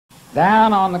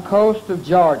Down on the coast of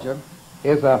Georgia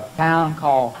is a town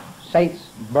called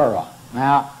Statesboro.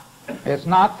 Now, it's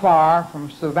not far from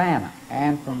Savannah,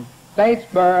 and from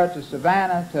Statesboro to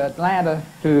Savannah to Atlanta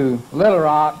to Little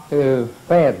Rock to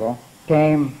Fayetteville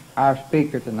came our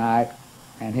speaker tonight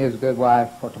and his good wife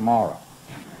for tomorrow.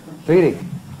 Sweetie.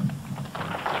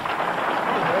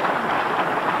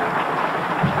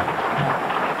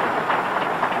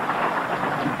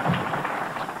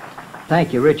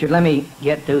 Thank you, Richard. Let me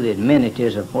get through the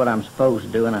amenities of what I'm supposed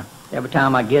to do. And every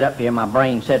time I get up here, my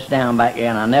brain sets down back there,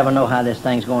 and I never know how this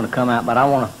thing's going to come out. But I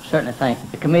want to certainly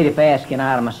thank the committee for asking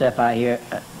out of myself out here.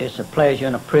 It's a pleasure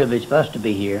and a privilege for us to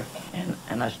be here.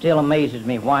 And it still amazes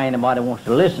me why anybody wants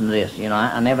to listen to this. You know,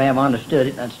 I never have understood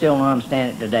it. I still don't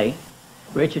understand it today.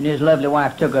 Richard and his lovely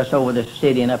wife took us over the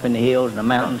city and up in the hills and the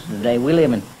mountains today. We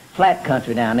live in flat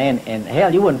country down there, and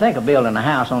hell, you wouldn't think of building a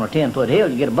house on a 10-foot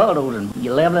hill. You get a bulldozer and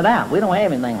you level it out. We don't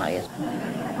have anything like this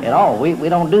at all. We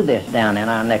don't do this down in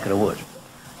our neck of the woods.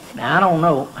 Now, I don't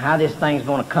know how this thing's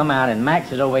going to come out, and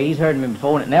Max is over here. He's heard me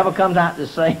before, and it never comes out the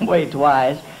same way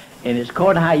twice, and it's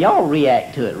according to how y'all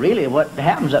react to it, really, what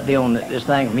happens up here on this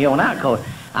thing from here on out. Cause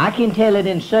I can tell it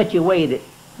in such a way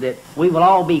that we will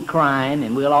all be crying,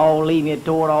 and we'll all leave you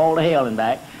toward all the hell and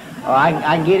back. Or I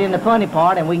can get in the funny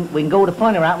part, and we can go to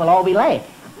funny route, and we'll all be laughing.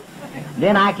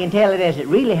 Then I can tell it as it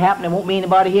really happened. There won't be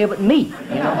anybody here but me,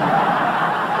 you know.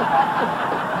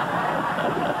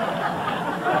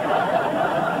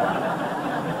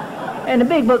 And the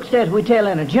big book says we tell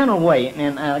in a general way.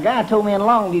 And a guy told me in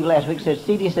Longview last week, said,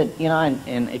 C.D. said, you know,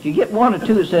 and if you get one or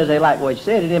two that says they like what you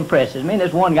said, it impresses me. And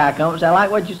there's one guy comes and said, I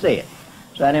like what you said.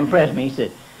 So that impressed me. He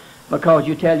said, because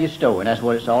you tell your story. That's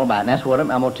what it's all about. And that's what I'm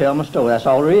going to tell my story. That's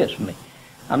all there is for me.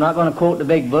 I'm not going to quote the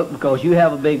big book because you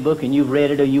have a big book and you've read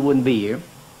it or you wouldn't be here.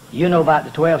 You know about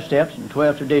the 12 steps and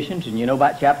 12 traditions, and you know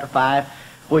about chapter 5,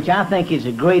 which I think is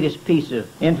the greatest piece of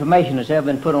information that's ever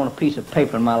been put on a piece of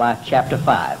paper in my life, chapter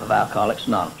 5 of Alcoholics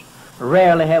Anonymous.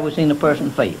 Rarely have we seen a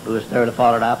person fail who has thoroughly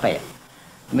followed our path.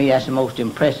 To me, that's the most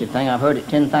impressive thing. I've heard it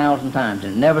 10,000 times,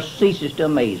 and it never ceases to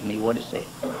amaze me what it says.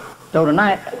 So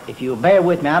tonight, if you'll bear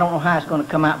with me, I don't know how it's going to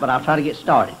come out, but I'll try to get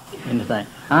started in the thing.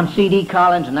 I'm C.D.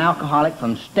 Collins, an alcoholic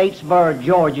from Statesboro,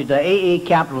 Georgia, the AA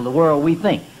capital of the world, we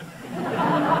think.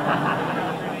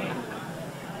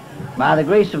 By the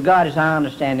grace of God, as I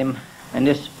understand Him, and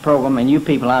this program, and you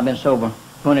people, I've been sober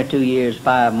 22 years,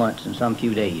 5 months, and some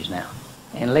few days now.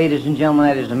 And ladies and gentlemen,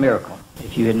 that is a miracle,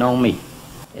 if you had known me.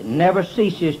 It never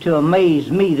ceases to amaze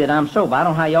me that I'm sober. I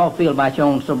don't know how y'all feel about your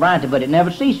own sobriety, but it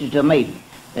never ceases to amaze me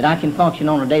that I can function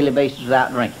on a daily basis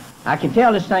without drinking. I can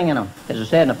tell this thing as I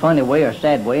said, in a funny way or a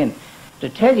sad way, and to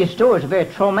tell your story is a very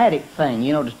traumatic thing,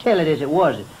 you know, to tell it as it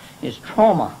was. It's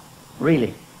trauma,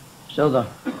 really. So the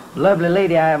lovely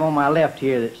lady I have on my left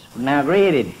here that's now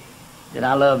gray-headed, that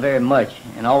I love very much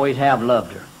and always have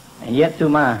loved her. And yet through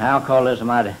my alcoholism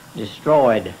I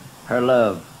destroyed her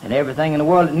love, and everything in the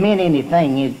world that meant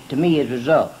anything to me as a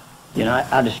result. You know,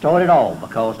 I destroyed it all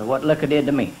because of what liquor did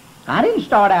to me. I didn't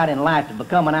start out in life to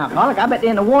become an alcoholic. I bet there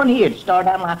ain't one here to start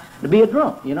out in life to be a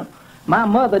drunk, you know. My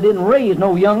mother didn't raise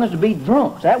no young'uns to be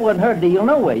drunks. That wasn't her deal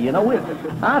no way, you know.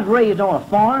 I was raised on a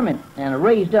farm and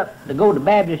raised up to go to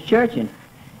Baptist church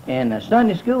and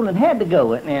Sunday school and had to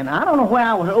go. And I don't know where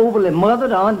I was overly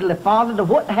mothered or underly fathered or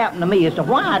what happened to me as to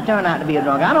why I turned out to be a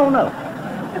drunk. I don't know.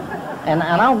 And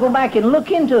I'll go back and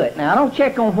look into it. Now, I don't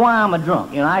check on why I'm a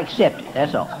drunk. You know, I accept it,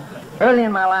 that's all. Early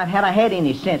in my life, had I had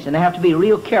any sense, and I have to be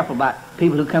real careful about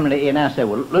people who come in here and I say,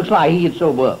 well, looks like he had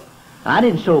sober up. I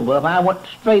didn't sober up. I went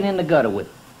straight in the gutter with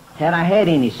it. Had I had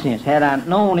any sense, had I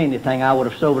known anything, I would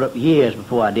have sobered up years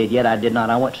before I did, yet I did not.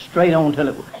 I went straight on until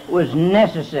it was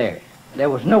necessary.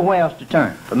 There was nowhere else to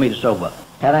turn for me to sober up.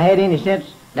 Had I had any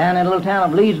sense, down in the little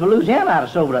town of Leesville, Louisiana, I'd have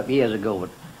sobered up years ago,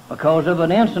 but because of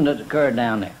an incident that occurred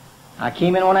down there. I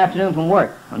came in one afternoon from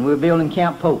work when we were building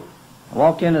Camp Pope. I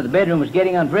walked into the bedroom, was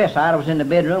getting undressed. I was in the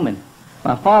bedroom, and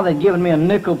my father had given me a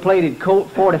nickel-plated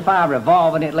Colt 45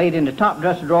 revolver, and it laid in the top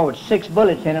dresser drawer with 6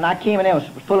 bullets in it. I came in there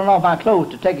and was pulling off my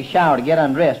clothes to take a shower to get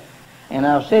undressed. And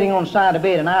I was sitting on the side of the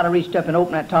bed, and I'd have reached up and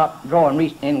opened that top drawer and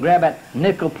reached and grabbed that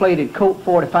nickel-plated Colt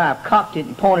 45, cocked it,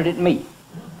 and pointed it at me.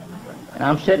 And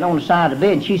I'm sitting on the side of the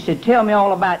bed, and she said, tell me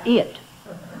all about it.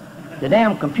 The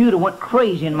damn computer went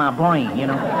crazy in my brain, you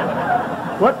know.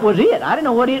 What was it? I didn't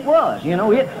know what it was, you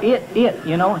know, it,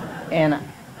 you know. And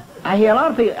I hear a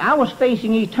lot of people, I was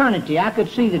facing eternity. I could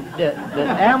see the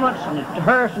ambulance and the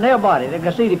hearse and everybody. I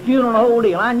could see the funeral and the whole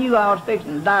deal. I knew I was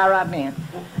fixing to die right then.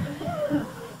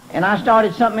 And I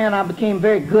started something and I became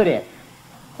very good at.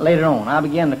 later on. I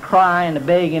began to cry and to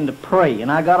beg and to pray,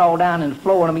 and I got all down on the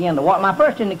floor and I began to walk. My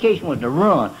first indication was to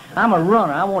run. I'm a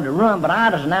runner. I wanted to run, but I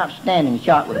was an outstanding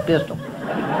shot with a pistol.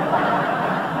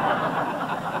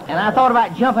 And I thought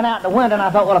about jumping out the window, and I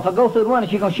thought, well, if I go through the window,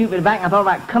 she's going to shoot me in the back. And I thought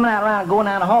about coming out around and going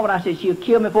down the hall, but I said, she'll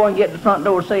kill me before I can get to the front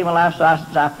door to save my life. So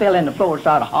I fell in the floor and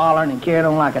started hollering and carried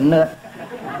on like a nut.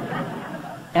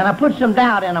 And I put some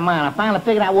doubt in my mind. I finally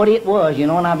figured out what it was, you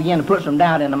know, and I began to put some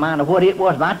doubt in the mind of what it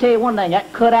was. But I tell you one thing,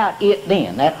 that cut out it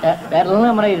then. That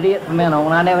eliminated it from then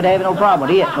on. I never had no problem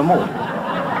with it no more.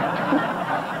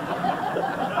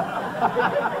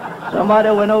 Somebody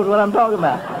over knows what I'm talking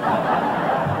about.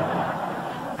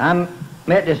 I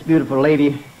met this beautiful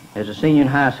lady as a senior in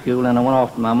high school, and I went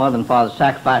off to my mother and father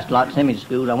sacrificed a lot to send me to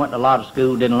school. I went to a lot of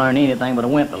school, didn't learn anything, but I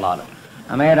went to a lot of it.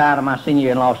 I married out of my senior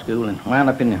year in law school and wound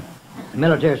up in the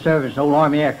military service, old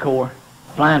Army Air Corps,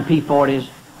 flying P-40s,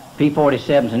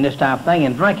 P-47s, and this type of thing,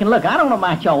 and drinking liquor. I don't know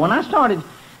about y'all. When I started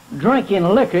drinking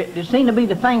liquor, it seemed to be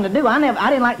the thing to do. I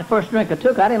didn't like the first drink I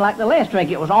took. I didn't like the last drink.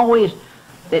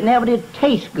 It never did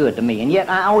taste good to me, and yet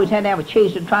I always had to have a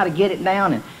chase to try to get it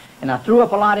down, and I threw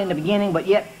up a lot in the beginning, but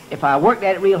yet if I worked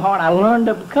at it real hard, I learned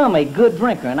to become a good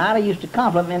drinker, and I used to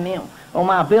compliment them on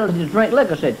my ability to drink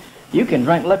liquor. I said, you can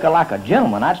drink liquor like a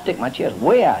gentleman. I'd stick my chest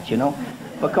way out, you know,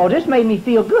 because this made me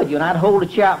feel good. You know, I'd hold the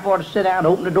chair out for her to sit down,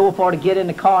 open the door for her to get in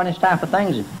the car and this type of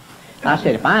things. And I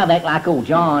said, if I act like old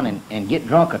John and get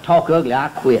drunk or talk ugly, I'll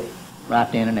quit right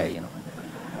then and there, you know.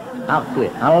 I'll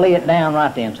quit. I'll lay it down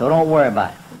right then, so don't worry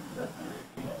about it.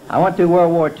 I went through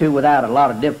World War II without a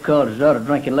lot of difficulties other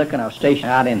drinking liquor, and I was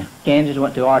stationed out in Kansas,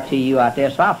 went to RTU out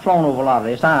there, so I've flown over a lot of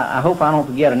this. I hope I don't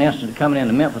forget an instance of coming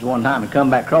into Memphis one time and come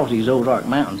back across these Ozark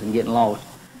Mountains and getting lost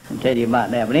and tell you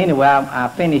about that. But anyway, I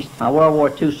finished my World War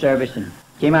II service and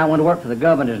came out and went to work for the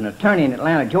governor as an attorney in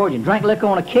Atlanta, Georgia, and drank liquor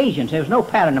on occasions. There was no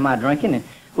pattern to my drinking, and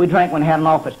we drank when we had an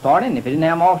office party, and if we didn't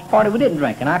have an office party, we didn't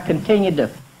drink. And I continued to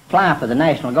fly for the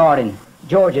National Guard in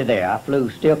Georgia there. I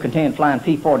still continued flying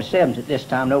P-47s at this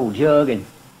time, the old jug, and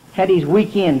had these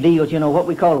weekend deals, you know, what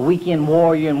we call a weekend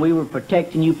warrior, and we were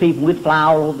protecting you people. We'd fly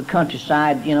all over the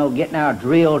countryside, you know, getting our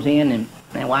drills in, and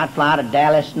I'd fly to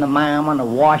Dallas and to Miami and to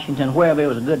Washington, wherever it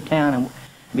was a good town, and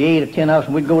be 8 or 10 of us,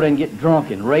 and we'd go there and get drunk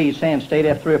and raise sand, stay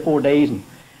there 3 or 4 days, and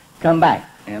come back.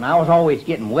 And I was always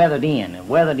getting weathered in and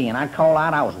weathered in. I'd call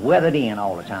out, I was weathered in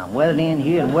all the time, weathered in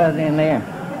here and weathered in there.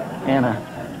 And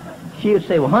she would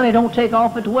say, well, honey, don't take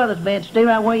off if the weather's bad. Stay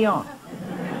right where you are.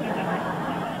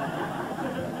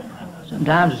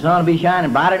 Sometimes the sun would be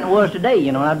shining brighter than it was today,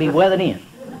 you know, and I'd be weathered in.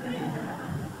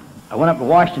 I went up to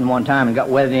Washington one time and got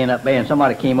weathered in up there, and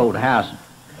somebody came over to the house. A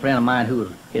friend of mine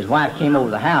his wife came over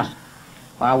to the house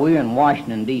while we were in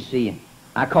Washington, D.C., and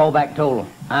I called back and told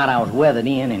her I was weathered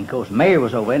in, and of course Mary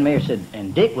was over there, and Mary said,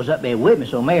 and Dick was up there with me,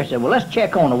 so Mary said, well, let's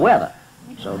check on the weather.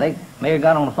 So Mary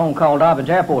got on the phone, called Dobbins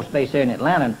Air Force Base there in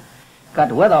Atlanta, and got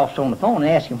the weather officer on the phone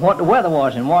and asked him what the weather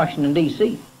was in Washington,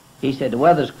 D.C. He said, the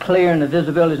weather's clear and the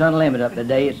visibility's unlimited up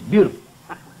today. It's beautiful.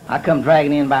 I come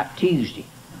dragging in about Tuesday,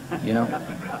 you know,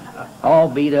 all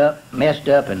beat up, messed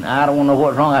up, and I don't know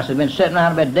what's wrong. I said, been sitting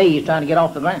around about days trying to get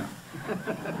off the ground.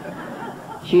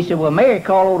 She said, well, Mary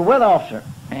called over the weather officer,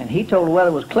 and he told the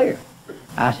weather was clear.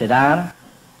 I said, Ida,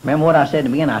 remember what I said in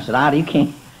the beginning? I said, Ida,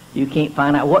 you can't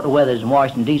find out what the weather is in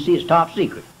Washington, D.C. It's top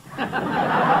secret.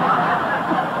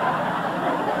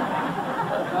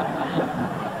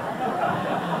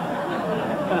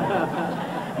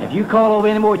 If you call over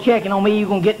any more checking on me, you're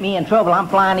going to get me in trouble. I'm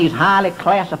flying these highly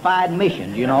classified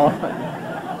missions, you know.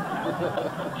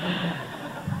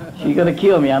 She's going to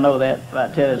kill me, I know that, if I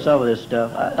tell you some of this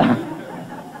stuff.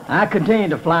 I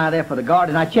continued to fly there for the Guard,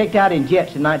 and I checked out in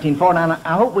jets in 1940. And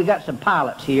I hope we got some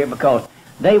pilots here because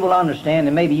they will understand,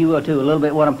 and maybe you will too, a little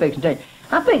bit what I'm fixing to tell you.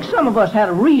 I think some of us had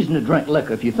a reason to drink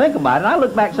liquor, if you think about it. I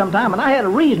look back sometime, and I had a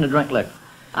reason to drink liquor.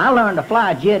 I learned to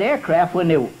fly jet aircraft when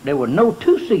there were no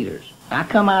two-seaters. I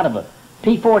come out of a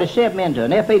P-47 into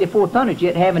an F-84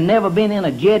 Thunderjet, having never been in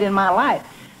a jet in my life,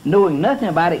 knowing nothing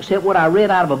about it except what I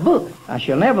read out of a book. I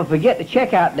shall never forget the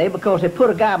checkout day because they put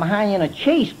a guy behind you in a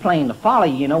chase plane to follow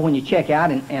you, you know, when you check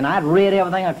out, and I'd read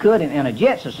everything I could, and a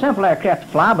jet's a simple aircraft to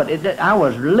fly, but I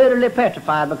was literally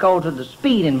petrified because of the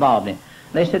speed involved in it.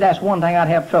 They said that's one thing I'd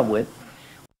have trouble with.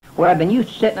 Where I'd been used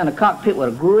to sitting in a cockpit with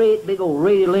a great big old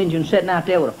radial engine sitting out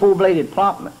there with a full-bladed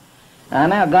plot. I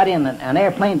now got in an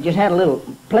airplane that just had a little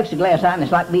plexiglass out, and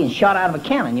it's like being shot out of a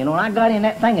cannon, you know. And I got in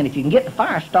that thing, and if you can get the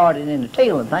fire started in the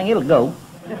tail of the thing, it'll go.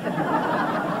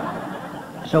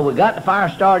 So we got the fire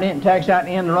started in and taxied out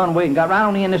the end of the runway and got right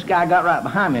on the end. This guy got right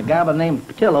behind me, a guy by the name of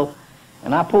Patillo,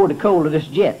 and I poured the coal to this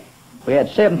jet. We had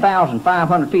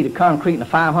 7,500 feet of concrete and a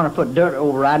 500-foot dirt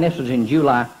override, and this was in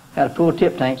July Had a full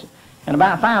tip tanks. And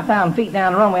about 5,000 feet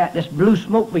down the runway, this blue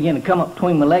smoke began to come up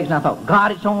between my legs, and I thought,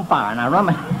 God, it's on fire. And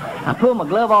I pulled my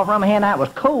glove off from my hand, and it was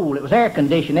cold. It was air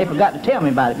conditioned. They forgot to tell me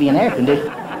about it being air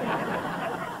conditioned.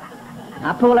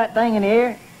 I pulled that thing in the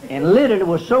air, and literally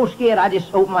was so scared, I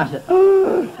just opened my mouth.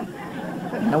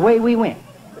 And away we went.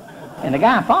 And the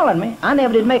guy followed me. I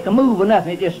never did make a move or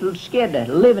nothing. It just scared the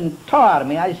living tar out of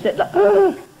me. I just said,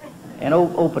 and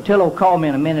old Patillo called me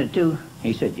in a minute or two.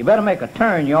 He said, you better make a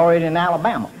turn. You're already in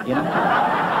Alabama, you know.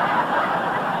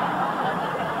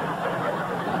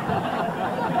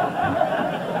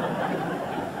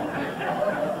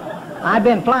 I've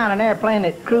been flying an airplane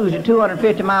that cruised at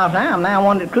 250 miles an hour. Now I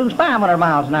wanted to cruise 500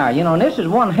 miles an hour, you know, and this is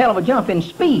one hell of a jump in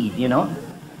speed, you know.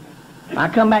 I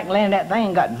come back and landed that thing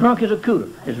and got drunk as a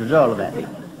cooter as a result of that.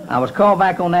 I was called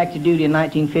back on active duty in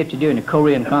 1950 during the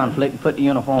Korean conflict and put the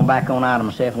uniform back on out of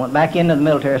myself. Went back into the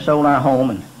military, sold our home,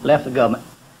 and left the government.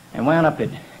 And wound up at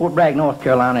Fort Bragg, North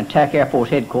Carolina, in TAC Air Force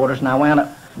headquarters. And I wound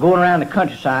up going around the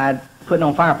countryside, putting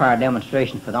on firepower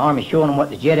demonstrations for the Army, showing them what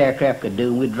the jet aircraft could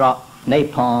do. We'd drop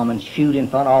napalm and shoot in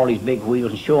front of all these big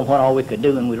wheels and show them what all we could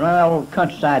do. And we'd run all over the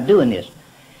countryside doing this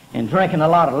and drinking a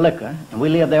lot of liquor. And we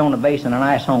lived there on the base in a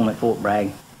nice home at Fort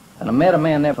Bragg. And I met a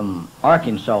man there from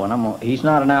Arkansas, and he's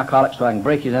not an alcoholic, so I can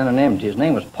break his anonymity. His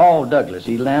name was Paul Douglas.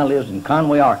 He now lives in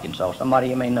Conway, Arkansas. Somebody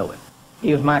you may know him.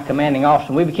 He was my commanding officer,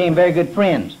 and we became very good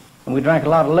friends. And we drank a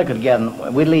lot of liquor together.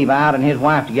 And we'd leave out and his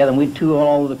wife together, and we'd tour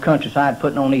all over the countryside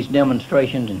putting on these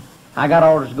demonstrations. And I got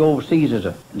orders to go overseas as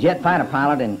a jet fighter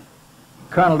pilot, and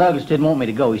Colonel Douglas didn't want me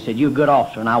to go. He said, you're a good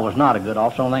officer, and I was not a good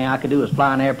officer. The only thing I could do was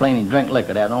fly an airplane and drink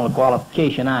liquor. That was the only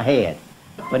qualification I had.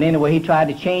 But anyway, he tried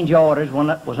to change orders,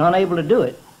 was unable to do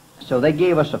it. So they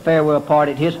gave us a farewell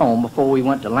party at his home before we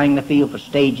went to Langley Field for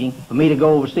staging for me to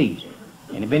go overseas.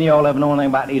 And if any of y'all ever know anything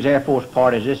about these Air Force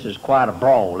parties, this is quite a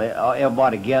brawl.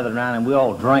 Everybody gathered around and we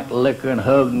all drank liquor and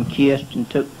hugged and kissed and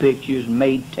took pictures and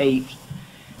made tapes.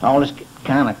 All this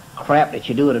kind of crap that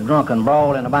you do at a drunken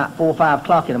brawl. And about 4 or 5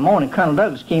 o'clock in the morning, Colonel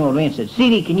Douglas came over to me and said,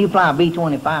 C.D., can you fly a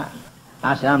B-25?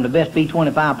 I said, I'm the best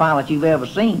B-25 pilot you've ever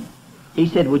seen. He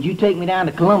said, would you take me down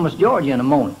to Columbus, Georgia in the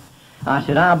morning? I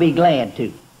said, I'll be glad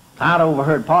to. I'd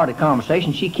overheard part of the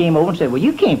conversation. She came over and said, well,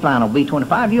 you can't fly no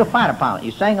B-25. You're a fighter pilot.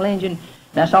 You're single engine.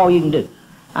 That's all you can do.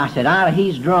 I said, either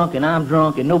he's drunk and I'm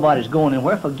drunk and nobody's going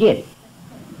anywhere. Forget it.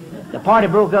 The party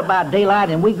broke up by daylight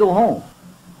and we go home.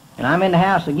 And I'm in the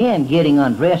house again getting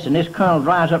undressed, and this colonel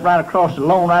drives up right across the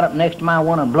lawn right up next to my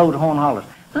one and blows the horn and hollers,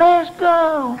 let's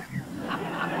go.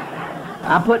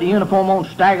 I put the uniform on,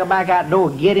 stagger back out the door,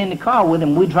 get in the car with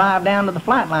him. We drive down to the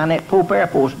flight line at Pope Air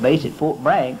Force Base at Fort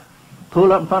Bragg,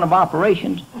 pull up in front of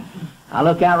operations. I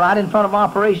look out right in front of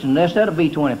operations. There said a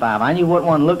B-25. I knew what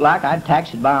one looked like. I'd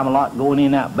taxied by them a lot going in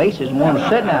and out bases, and one was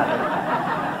sitting out there.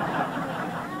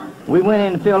 We went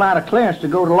in and filled out a clearance to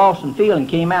go to Lawson Field and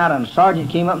came out, and the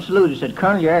sergeant came up and saluted. He said,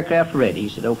 Colonel, your aircraft's ready. He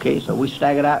said, okay. So we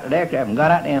staggered out to the aircraft and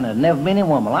got out there, and I'd never been in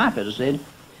one in my life, as I said.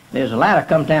 There's a ladder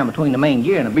comes down between the main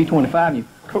gear and the B-25, and you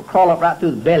crawl up right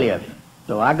through the belly of it.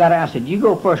 So I got out, I said, you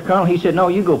go first, Colonel. He said, no,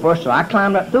 you go first. So I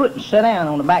climbed up through it and sat down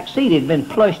on the back seat. It had been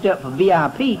plushed up for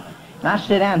VIP. And I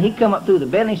sat down, and he come up through the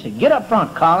belly, and he said, get up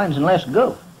front, Collins, and let's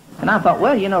go. And I thought,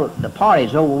 well, you know, the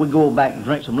party's over. We go back and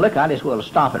drink some liquor. I just will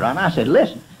stop it right now. I said,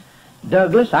 listen,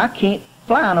 Douglas, I can't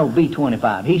fly no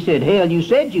B-25. He said, hell, you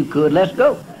said you could. Let's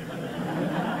go.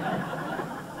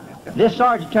 This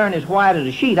sergeant turned as white as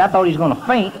a sheet. I thought he was going to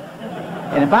faint.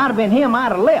 And if I'd have been him,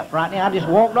 I'd have left right now. I just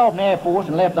walked off in the Air Force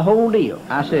and left the whole deal.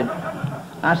 I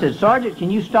said, Sergeant, can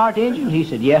you start the engines? He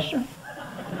said, yes, sir.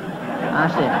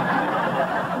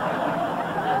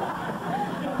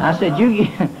 I said, you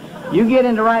get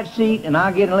in the right seat and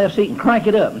I'll get in the left seat and crank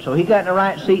it up. And so he got in the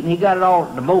right seat and he got it all,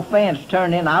 the both fans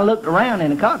turned in. I looked around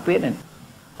in the cockpit and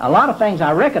a lot of things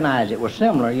I recognized that were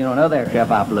similar, you know, in other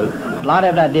aircraft I flew. A lot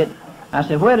of it I did. I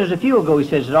said, where does the fuel go? He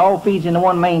says, it all feeds into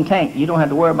one main tank. You don't have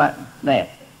to worry about that.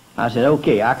 I said,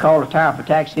 okay. I called the tower for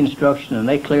taxi instructions, and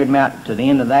they cleared me out to the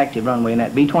end of the active runway in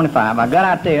that B-25. I got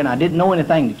out there, and I didn't know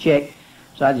anything to check,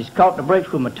 so I just caught the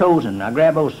brakes with my toes, and I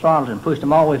grabbed those throttles and pushed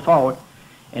them all the way forward,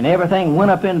 and everything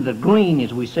went up into the green,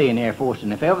 as we say in the Air Force,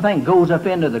 and if everything goes up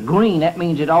into the green, that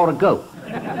means it ought to go.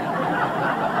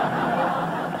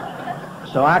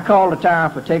 So I called the tower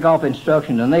for takeoff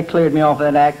instructions, and they cleared me off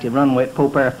that active runway at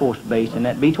Pope Air Force Base in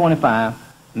that B-25.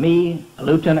 Me, a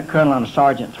lieutenant colonel, and a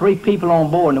sergeant, 3 people on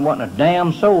board, and there wasn't a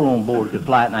damn soul on board could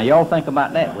fly it. Now, y'all think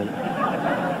about that with it.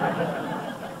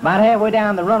 About halfway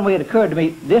down the runway, it occurred to me,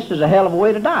 this is a hell of a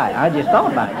way to die. I just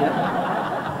thought about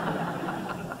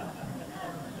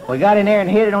it. We got in there and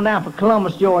headed on down for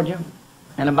Columbus, Georgia,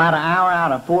 and about an hour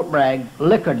out of Fort Bragg,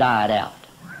 liquor died out.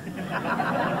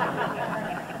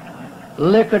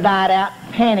 liquor died out,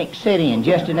 panic set in,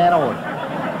 just in that order.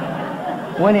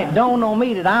 When it dawned on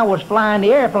me that I was flying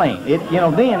the airplane,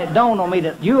 then it dawned on me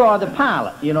that you are the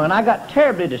pilot, and I got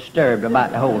terribly disturbed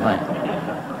about the whole thing.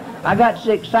 I got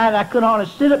so excited I couldn't hardly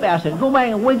sit up there. I said, go back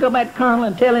and wake up that colonel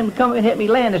and tell him to come and help me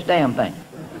land this damn thing.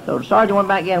 So the sergeant went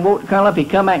back in and woke the colonel up. He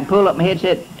come back and pulled up my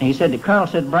headset. He said, the colonel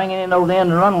said, bring it in over the end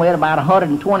of the runway at about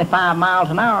 125 miles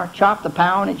an hour, chop the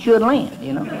power, and it should land,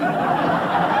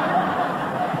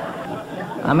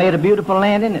 I made a beautiful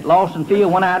landing at Lawson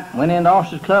Field, went out, went into the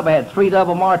officers' club. I had 3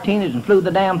 double martinis and flew the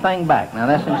damn thing back. Now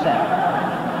that's insane.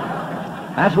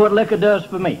 That's what liquor does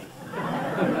for me.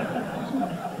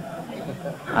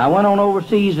 I went on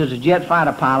overseas as a jet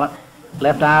fighter pilot,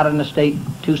 left out in the state,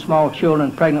 2 small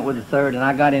children, pregnant with the 3rd, and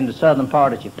I got into the southern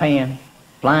part of Japan,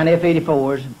 flying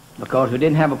F-84s, because we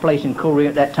didn't have a place in Korea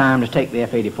at that time to take the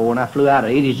F-84, and I flew out of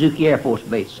Irizuki Air Force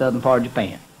Base, southern part of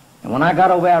Japan. And when I got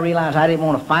over there, I realized I didn't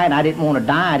want to fight, I didn't want to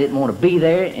die, I didn't want to be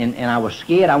there, and I was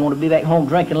scared. I wanted to be back home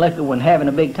drinking liquor when having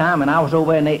a big time, and I was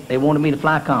over there, and they wanted me to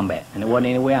fly combat, and there wasn't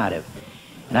any way out of it.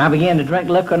 And I began to drink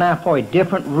liquor now for a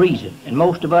different reason. And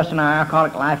most of us in our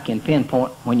alcoholic life can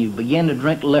pinpoint when you begin to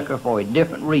drink liquor for a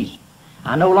different reason.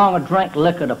 I no longer drank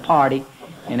liquor to party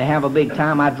and to have a big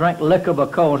time. I drank liquor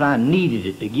because I needed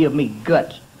it to give me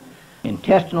guts,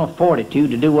 intestinal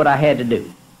fortitude to do what I had to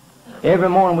do. Every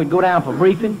morning we'd go down for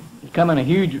briefing, come in a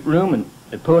huge room and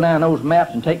they'd pull down those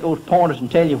maps and take those pointers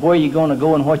and tell you where you're going to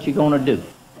go and what you're going to do.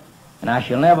 And I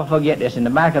shall never forget this. In the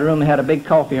back of the room they had a big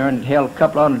coffee urn that held a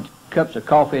couple hundred cups of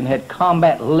coffee and had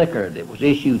combat liquor that was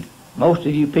issued. Most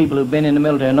of you people who've been in the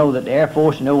military know that the Air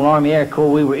Force and the old Army Air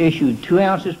Corps, we were issued 2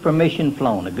 ounces per mission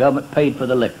flown. The government paid for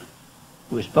the liquor.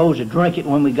 We were supposed to drink it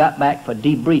when we got back for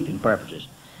debriefing purposes.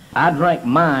 I drank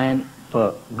mine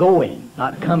for going,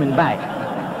 not coming back.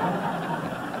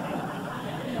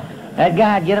 That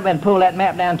guy'd get up and pull that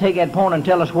map down, take that pointer and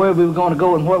tell us where we were going to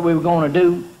go and what we were going to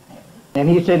do. And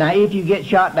he said, now if you get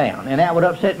shot down, and that would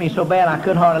upset me so bad I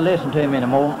couldn't hardly listen to him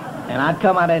anymore. And I'd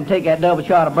come out there and take that double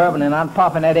shot of bourbon and I'd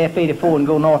pop in that F-84 and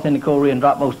go north into Korea and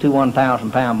drop those 2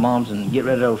 1,000-pound bombs and get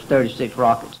rid of those 36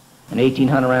 rockets and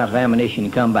 1,800 rounds of ammunition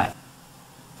and come back.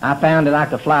 I found that I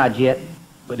could fly a jet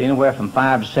with anywhere from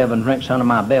 5 to 7 drinks under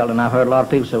my belt, and I've heard a lot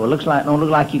of people say, well, don't look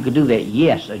like you could do that.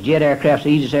 Yes, a jet aircraft's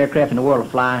the easiest aircraft in the world to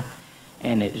fly.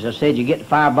 And as I said, you get the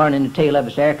fire burning in the tail of it,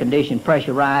 it's air-conditioned,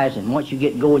 pressurized, and once you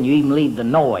get going, you even leave the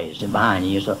noise behind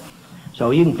you.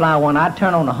 So you can fly one. I'd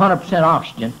turn on 100%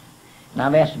 oxygen, and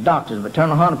I've asked the doctors, but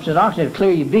turn on 100% oxygen to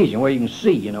clear your vision where you can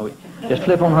see, Just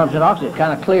flip on 100% oxygen, it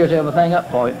kind of clears everything up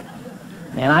for you.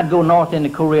 And I'd go north into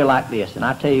Korea like this, and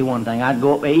I tell you one thing, I'd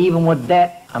go up there, even with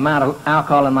that amount of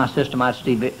alcohol in my system, I'd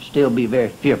still be very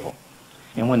fearful.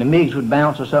 And when the MiGs would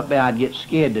bounce us up there, I'd get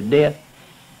scared to death.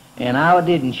 And I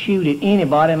didn't shoot at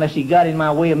anybody unless he got in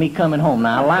my way of me coming home.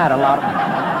 Now, I lied a lot.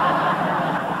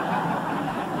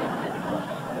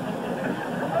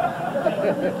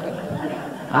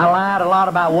 I lied a lot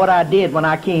about what I did when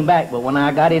I came back, but when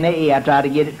I got in AA, I tried to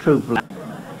get it truthfully.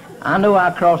 I knew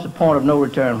I crossed the point of no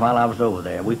return while I was over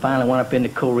there. We finally went up into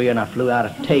Korea, and I flew out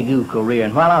of Daegu, Korea.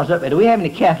 And while I was up there, do we have any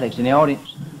Catholics in the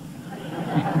audience?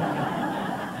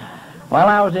 While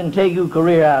I was in Daegu,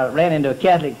 Korea, I ran into a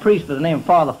Catholic priest by the name of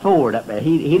Father Ford up there.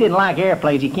 He didn't like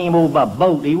airplanes. He came over by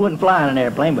boat. He wouldn't fly in an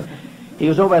airplane, but he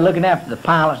was over there looking after the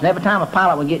pilots. And every time a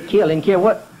pilot would get killed, didn't care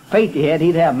what faith he had,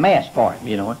 he'd have mass for him,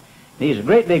 He was a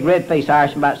great big red-faced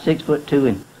Irishman, about 6'2",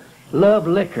 and loved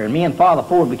liquor. And me and Father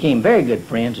Ford became very good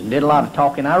friends and did a lot of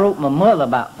talking. I wrote my mother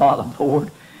about Father Ford,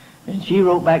 and she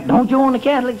wrote back, don't join the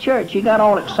Catholic Church. She got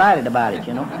all excited about it,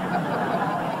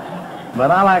 But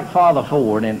I like Father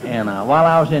Ford, and while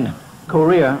I was in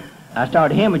Korea, I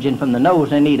started hemorrhaging from the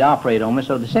nose, and they need to operate on me,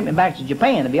 so they sent me back to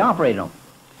Japan to be operated on.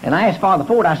 And I asked Father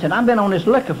Ford, I said, I've been on this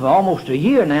liquor for almost a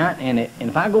year now, and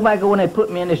if I go back over and they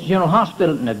put me in this general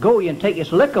hospital in Nagoya and take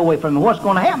this liquor away from me, what's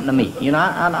going to happen to me?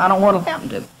 I don't want to happen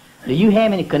to me. Do you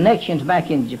have any connections back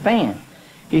in Japan?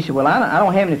 He said, well, I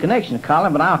don't have any connections,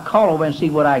 Colin, but I'll call over and see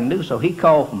what I can do. So he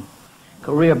called from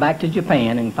Korea back to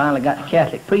Japan and finally got the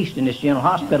Catholic priest in this general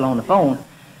hospital on the phone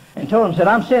and told him, said,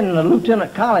 I'm sending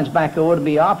Lieutenant Collins back over to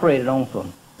be operated on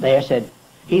from there. Said,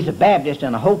 he's a Baptist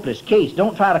and a hopeless case.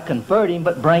 Don't try to convert him,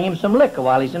 but bring him some liquor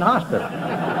while he's in the hospital.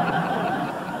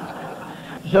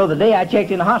 So the day I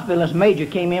checked in the hospital, this major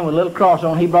came in with a little cross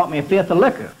on. He brought me a fifth of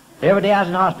liquor. Every day I was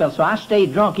in the hospital, so I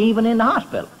stayed drunk even in the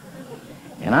hospital.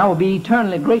 And I will be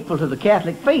eternally grateful to the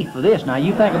Catholic faith for this. Now,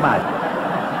 you think about it.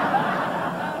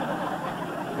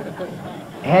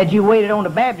 Had you waited on the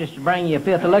Baptist to bring you a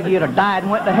fifth of liquor, you'd have died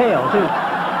and went to hell, too.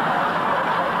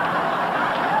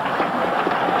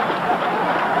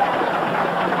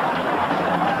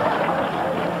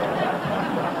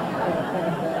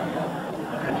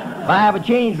 I ever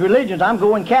change religions, I'm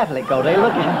going Catholic, because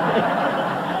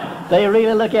they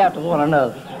really look after one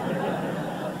another.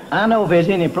 I know if there's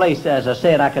any place, as I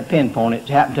said, I could pinpoint it. It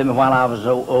happened to me while I was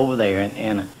over there,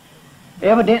 and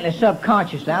evidently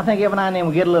subconsciously, I think every now and then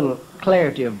we get a little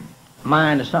clarity of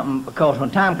mind or something, because when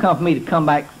time come for me to come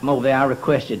back from over there, I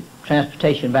requested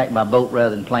transportation back by boat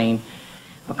rather than plane,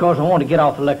 because I wanted to get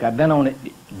off the liquor. I've been on it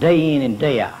day in and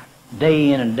day out.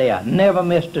 Day in and day out. Never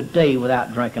missed a day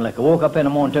without drinking liquor. Woke up in the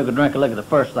morning, took a drink of liquor the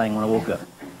first thing when I woke up.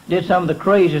 Did some of the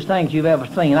craziest things you've ever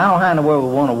seen. I don't know how in the world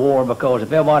we won a war, because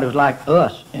if everybody was like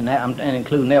us, and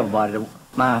including everybody,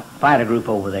 my fighter group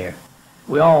over there,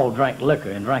 we all drank liquor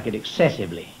and drank it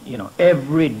excessively. You know,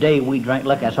 every day we drank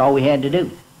liquor. That's all we had to do.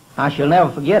 I shall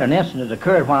never forget an incident that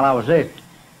occurred while I was there.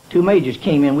 Two majors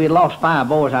came in. We had lost 5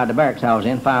 boys out of the barracks I was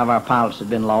in. 5 of our pilots had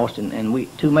been lost, and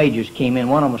 2 majors came in.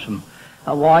 One of them was from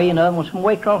Hawaii, and the other one was from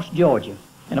Waycross, Georgia.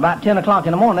 And about 10 o'clock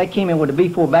in the morning, they came in with the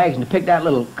B-4 bags, and they picked out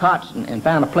little cots and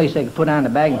found a place they could put down the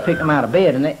bag and pick them out of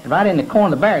bed. And right in the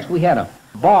corner of the barracks, we had a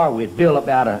bar we'd built up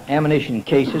out of ammunition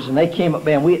cases, and they came up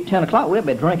there, and at 10 o'clock, we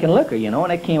were drinking liquor, you know,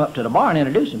 and they came up to the bar and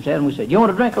introduced themselves, and we said, "You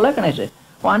want to drink a liquor?" And they said,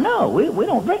 "Why, no, we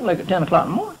don't drink liquor at 10 o'clock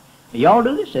in the morning." "Y'all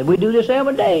do this?" Said, "We do this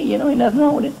every day, you know, ain't nothing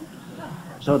wrong with it."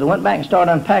 So they went back and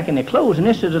started unpacking their clothes, and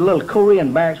this is a little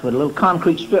Korean barracks with a little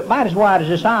concrete strip about as wide as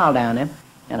this aisle down there,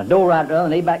 and a door right at the other,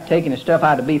 and they back taking the stuff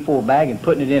out of the B-4 bag and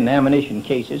putting it in the ammunition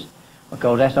cases,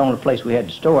 because that's the only place we had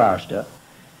to store our stuff.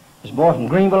 This boy from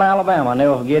Greenville, Alabama, I'll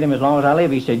never forget him as long as I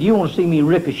live. He said, "You want to see me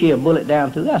ricochet a bullet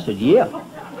down through?" I said, "Yeah."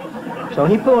 So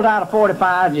he pulled out a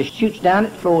 .45, just shoots down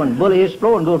at the floor, and bullet hits the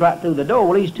floor and goes right through the door.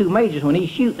 Well, these 2 majors, when he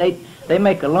shoot, they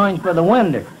make a lunge for the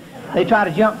window. They try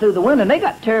to jump through the window, and they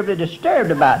got terribly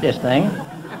disturbed about this thing.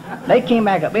 They came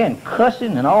back up there and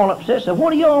cussing and all upset. Said,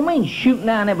 "What do y'all mean shooting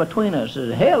down there between us?" I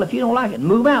said, "Hell, if you don't like it,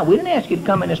 move out. We didn't ask you to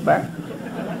come in this bar."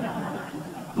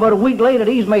 But a week later,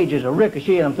 these majors are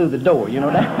ricocheting them through the door, you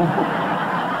know that.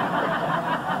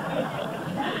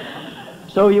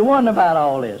 So you wonder about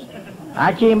all this.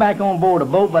 I came back on board a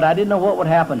boat, but I didn't know what would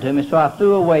happen to me, so I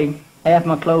threw away half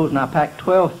my clothes, and I packed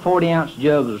 12 40-ounce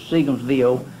jugs of Seagram's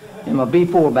VO in my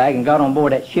B-4 bag and got on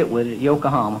board that ship with it at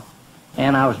Yokohama.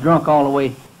 And I was drunk all the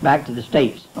way back to the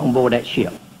States on board that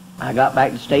ship. I got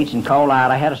back to the States and called out.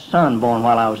 I had a son born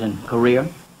while I was in Korea,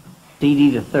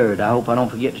 D.D. the Third. I hope I don't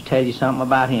forget to tell you something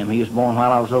about him. He was born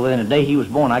while I was over there. And the day he was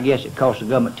born, I guess it cost the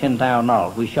government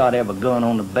 $10,000. We shot every gun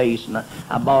on the base, and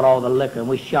I bought all the liquor, and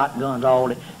we shot guns,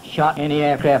 shot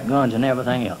anti-aircraft guns and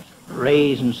everything else.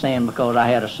 Raised and sand because I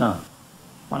had a son.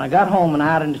 When I got home, and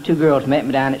I and the 2 girls met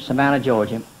me down at Savannah,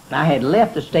 Georgia, I had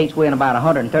left the States weighing about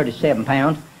 137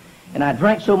 pounds, and I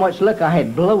drank so much liquor I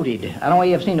had bloated. I don't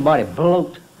ever seen anybody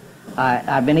bloat.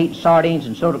 I'd been eating sardines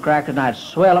and soda crackers, and I'd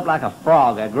swell up like a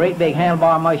frog, a great big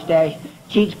handlebar mustache,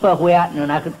 cheeks puffed way out,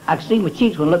 and I could see my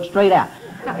cheeks would look straight out.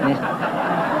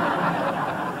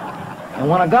 And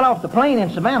when I got off the plane in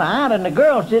Savannah, I and the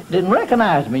girls didn't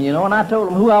recognize me, you know, and I told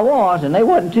them who I was, and they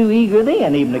wasn't too eager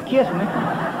then even to kiss me.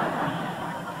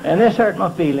 And this hurt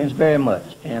my feelings very much.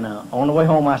 And on the way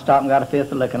home, I stopped and got a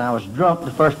fifth of liquor, and I was drunk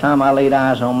the first time I laid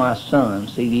eyes on my son,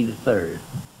 C.D. the Third.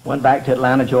 Went back to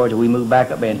Atlanta, Georgia. We moved back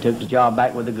up there and took the job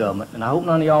back with the government. And I hope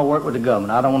none of y'all work with the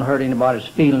government. I don't want to hurt anybody's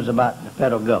feelings about the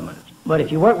federal government. But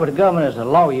if you work with the government as a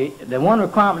lawyer, the one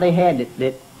requirement they had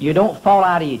that you don't fall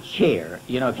out of your chair.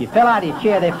 You know, if you fell out of your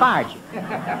chair, they fired you.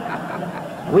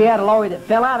 We had a lawyer that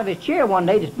fell out of his chair one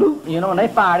day, just boop, you know, and they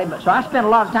fired him. But so I spent a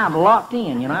lot of time locked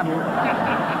in, you know.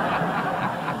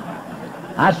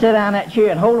 I'd sit down in that chair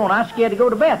and hold on. I was scared to go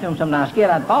to the bathroom sometimes. I was scared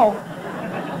I'd fall.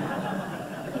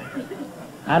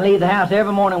 I'd leave the house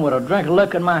every morning with a drink of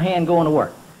liquor in my hand going to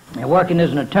work. And working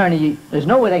as an attorney, there's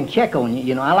no way they can check on you.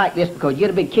 You know, I like this because you get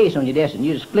a big case on your desk and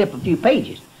you just flip a few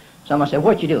pages. Somebody said,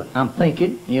 "What you doing?" "I'm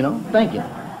thinking," you know, thinking.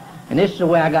 And this is the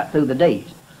way I got through the days.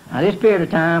 Now, this period of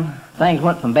time, things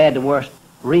went from bad to worse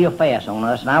real fast on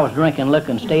us, and I was drinking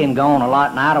liquor and staying gone a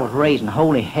lot, and I was raised in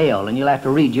holy hell, and you'll have to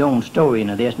read your own story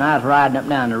into this, and I was riding up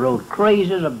down the road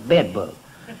crazy as a bedbug.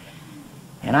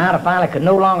 And I finally could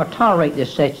no longer tolerate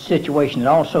this situation at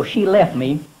all, so she left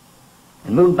me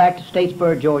and moved back to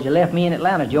Statesboro, Georgia, left me in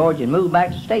Atlanta, Georgia, and moved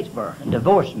back to Statesboro and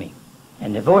divorced me.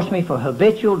 And divorced me for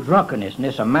habitual drunkenness, and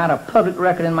it's a matter of public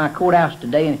record in my courthouse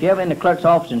today, and if you're ever in the clerk's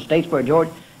office in Statesboro,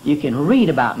 Georgia, you can read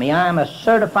about me. I am a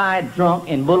certified drunk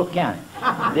in Bullock County.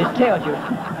 This tells you.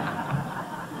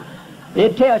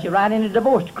 It tells you right in the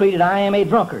divorce decree that I am a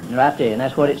drunkard, right there, and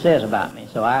that's what it says about me.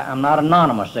 So I'm not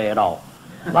anonymous there at all.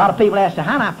 A lot of people ask,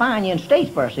 "How did I find you in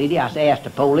Statesboro, CD?" I say, "Ask the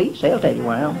police. They'll tell you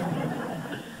where I am."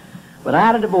 But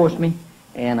I'd have divorced me,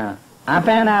 and I I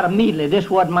found out immediately this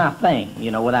wasn't my thing,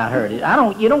 you know, without her.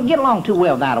 You don't get along too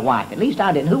well without a wife. At least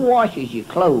I didn't. Who washes your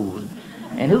clothes?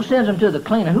 And who sends them to the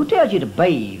cleaner? Who tells you to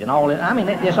bathe and all that? I mean,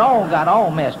 this all got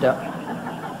all messed up.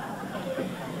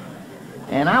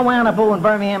 And I wound up over in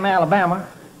Birmingham, Alabama,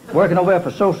 working over there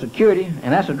for Social Security,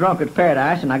 and that's a drunkard's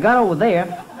paradise. And I got over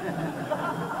there,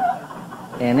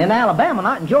 and in Alabama,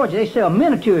 not in Georgia, they sell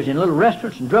miniatures in little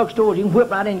restaurants and drugstores. You can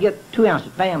whip right in and get 2 ounces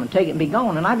of Fam and take it and be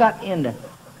gone. And I got into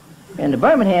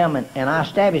Birmingham, and I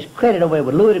established credit over there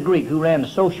with Louis the Greek, who ran the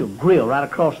Social Grill right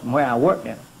across from where I worked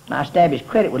at. And I established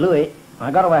credit with Louis. When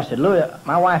I got over, I said, Louis,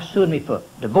 my wife sued me for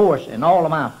divorce, and all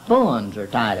of my funds are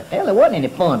tied up. Hell, there wasn't any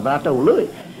funds, but I told Louis.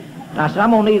 And I said,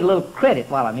 I'm going to need a little credit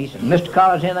while I'm. He said, Mr.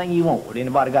 Collins, anything you want. Would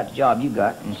anybody got the job you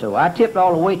got? And so I tipped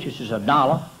all the waitresses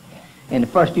 $1. And the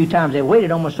first few times they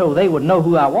waited on me so they would know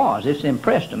who I was. This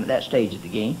impressed them at that stage of the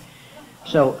game.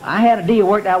 So I had a deal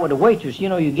worked out with the waitress. You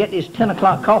know, you get this 10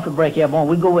 o'clock coffee break every morning.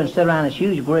 We'd go in and sit around this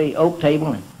huge gray oak table,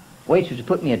 and waitress would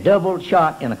put me a double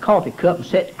shot in a coffee cup and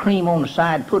set the cream on the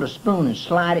side, put a spoon and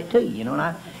slide it to you, you know.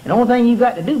 And the only thing you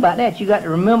got to do about that, you got to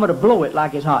remember to blow it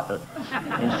like it's hot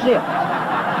and sip.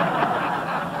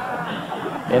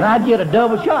 And I'd get a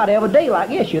double shot every day like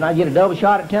this. You know, I'd get a double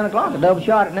shot at 10 o'clock, a double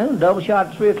shot at noon, a double shot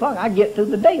at 3 o'clock. I'd get through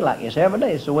the day like this every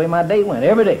day. It's the way my day went,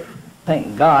 every day.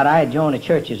 Thank God I had joined the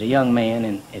church as a young man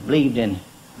and had believed in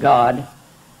God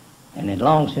and had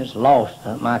long since lost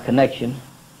my connection.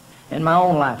 In my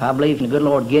own life, I believe in the good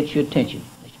Lord gets your attention.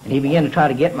 And he began to try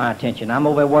to get my attention. I'm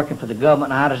over there working for the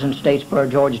government. I was in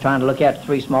Statesboro, Georgia, trying to look after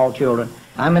 3 small children.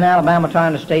 I'm in Alabama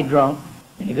trying to stay drunk.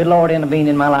 And the good Lord intervened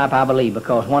in my life, I believe,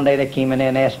 because one day they came in there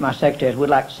and asked my secretary, we'd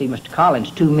like to see Mr. Collins,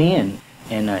 2 men.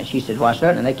 And she said, why,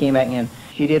 certainly. They came back in.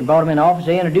 She did, brought them in the office.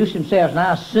 They introduced themselves, and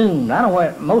I assumed, I don't know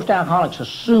where, most alcoholics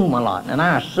assume a lot, and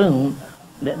I assumed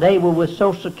that they were with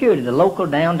Social Security, the local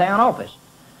downtown office.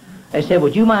 They said,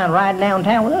 would you mind riding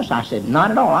downtown with us? I said,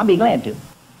 not at all. I'll be glad to.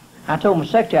 I told my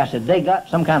secretary, I said, they got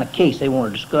some kind of case they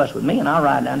want to discuss with me, and I'll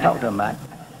ride down and talk to them about it.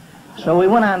 So we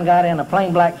went out and got in a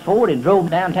plain black Ford and drove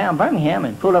downtown Birmingham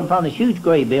and pulled up in front of this huge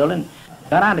gray building,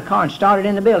 got out of the car and started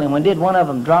in the building. When did one of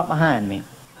them drop behind me?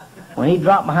 When he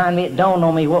dropped behind me, it dawned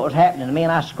on me what was happening to me,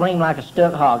 and I screamed like a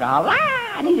stuck hog.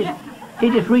 And he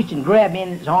just reached and grabbed me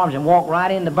in his arms and walked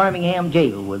right into Birmingham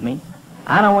jail with me.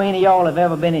 I don't know any of y'all have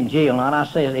ever been in jail. And I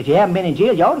say, if you haven't been in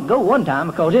jail, you ought to go one time,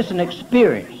 because it's an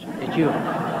experience that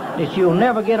you'll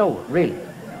never get over, really.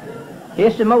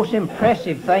 It's the most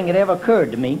impressive thing that ever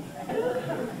occurred to me.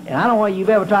 And I don't know whether you've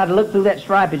ever tried to look through that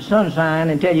striped sunshine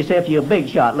and tell yourself you're a big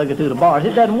shot looking through the bars.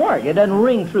 It doesn't work. It doesn't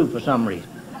ring through for some reason.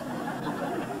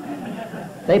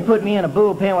 They put me in a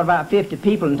bullpen with about 50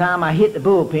 people, and the time I hit the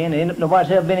bullpen, and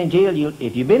nobody's ever been in jail.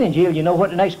 If you've been in jail, you know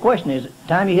what the next question is. The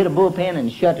time you hit a bullpen and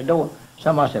shut the door,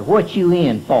 somebody said, what you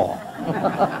in for?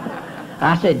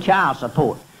 I said, child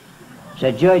support.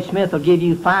 Said, Judge Smith will give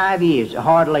you 5 years of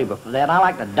hard labor for that. I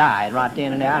like to die right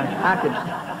then and there. I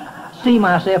could see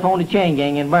myself on the chain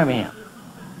gang in Birmingham.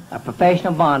 A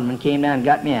professional bondman came down and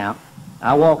got me out.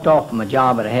 I walked off from a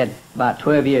job that I had about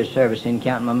 12 years service in,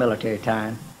 counting my military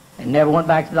time, and never went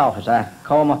back to the office. I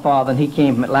called my father, and he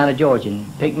came from Atlanta, Georgia,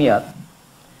 and picked me up.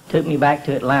 Took me back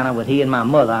to Atlanta with he and my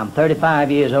mother. I'm 35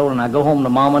 years old, and I go home to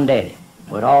Mom and Daddy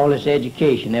with all this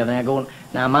education and everything.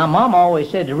 Now, my mom always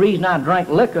said the reason I drank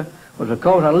liquor was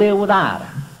because I lived with Ida.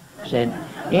 Said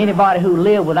anybody who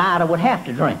lived with Ida would have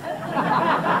to drink.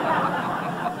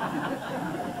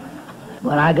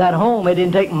 When I got home, it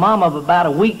didn't take Mama about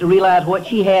a week to realize what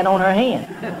she had on her hand.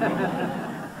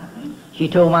 She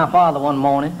told my father one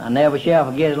morning, I never shall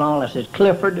forget it long, I said,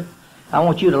 Clifford, I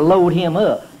want you to load him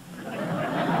up.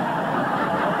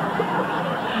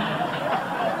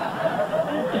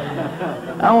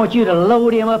 I want you to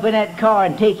load him up in that car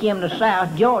and take him to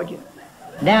South Georgia,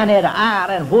 down there to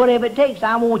Ida, and whatever it takes,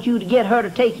 I want you to get her to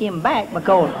take him back,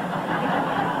 because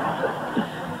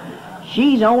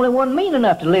she's the only one mean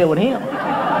enough to live with him.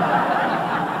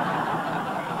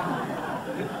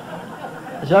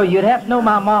 So you'd have to know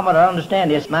my mama to understand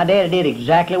this. My daddy did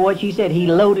exactly what she said. He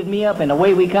loaded me up, and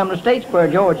away we come to Statesboro,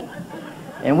 Georgia.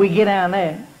 And we get down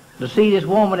there to see this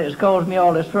woman that has caused me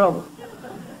all this trouble.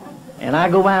 And I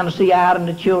go down to see Ida and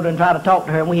the children, try to talk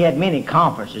to her, and we had many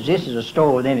conferences. This is a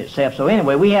story within itself. So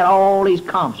anyway, we had all these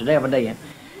conferences every day. And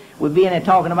we'd be in there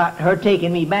talking about her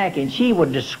taking me back, and she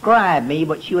would describe me,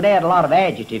 but she would add a lot of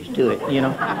adjectives to it, you know.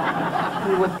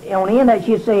 On the end of it,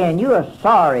 she'd say, and you're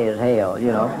sorry as hell,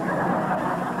 you know.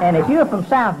 And if you're from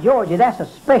South Georgia, that's a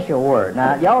special word.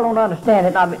 Now, y'all don't understand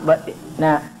it, but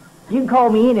now, you can call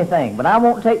me anything, but I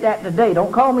won't take that today.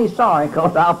 Don't call me sorry,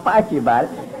 because I'll fight you about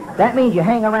it. That means you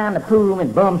hang around the pool room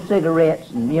and bum cigarettes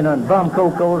and, and bum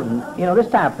cocos and, this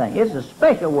type of thing. It's a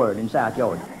special word in South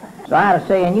Georgia. So I had to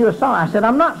say, and you're sorry. I said,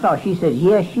 I'm not sorry. She said,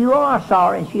 yes, you are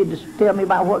sorry. And she'd just tell me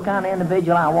about what kind of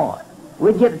individual I was.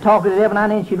 We'd get to talking every now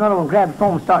and then. She'd run over and grab the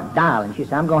phone and start dialing. She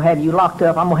said, I'm going to have you locked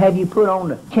up. I'm going to have you put on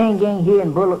the chain gang here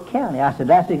in Bullock County. I said,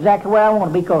 that's exactly where I want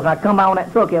to be, because I come by on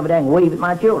that truck every day and wave at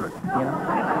my children,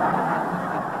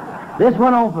 This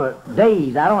went on for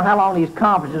days. I don't know how long these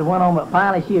conferences went on, but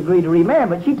finally she agreed to remarry.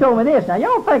 But she told me this. Now,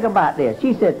 y'all think about this.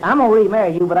 She said, I'm going to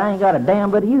remarry you, but I ain't got a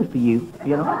damn bit of use for you,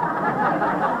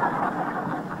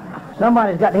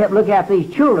 Somebody's got to help look after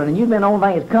these children, and you've been the only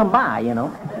thing that's come by,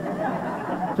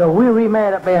 So we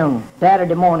remarried up there on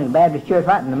Saturday morning, Baptist church,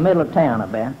 right in the middle of town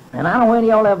up there. And I don't know if any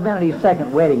of y'all ever been to these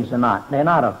second weddings or not. They're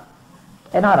not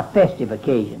a festive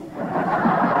occasion.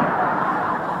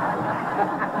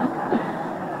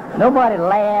 Nobody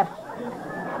laughed.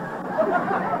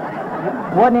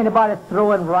 Wasn't anybody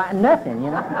throwing nothing,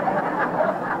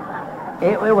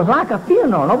 It was like a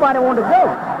funeral. Nobody wanted to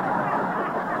go.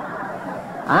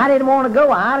 I didn't want to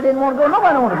go. I didn't want to go.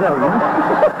 Nobody wanted to go,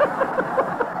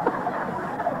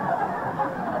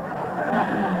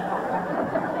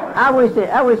 I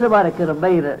wish somebody could have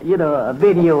made a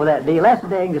video of that deal. That's the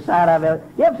dang side I've ever.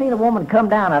 You ever seen a woman come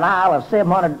down an aisle of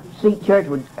 700-seat church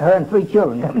with her and 3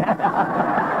 children coming down?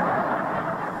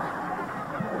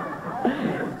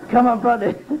 Come up front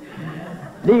the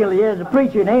deal. Here's a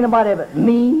preacher, and ain't nobody but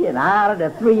me and I,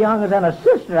 the 3 youngers, and a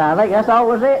sister. I think that's all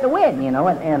was there at the wedding, And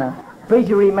a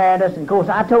preacher remarried us, and of course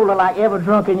I told her, like every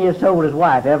drunken year told his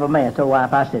wife, every man told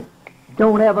wife, I said,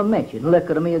 don't ever mention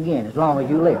liquor to me again as long as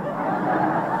you live.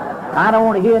 I don't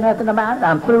want to hear nothing about it.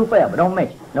 I'm through forever. Don't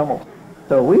mention it. No more.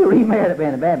 So we remarried up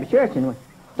in the Baptist church, and we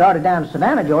started down to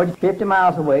Savannah, Georgia, 50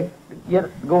 miles away. Go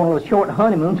on a little short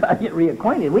honeymoon, try to get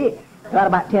reacquainted. We got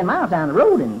about 10 miles down the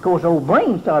road, and of course old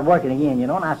brain started working again,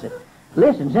 And I said,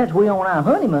 listen, since we on our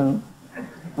honeymoon,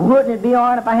 wouldn't it be all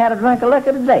right if I had a drink of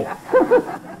liquor today?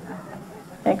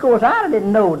 And of course I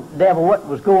didn't know, devil, what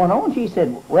was going on. She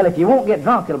said, well, if you won't get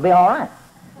drunk, it'll be all right.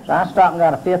 So I stopped and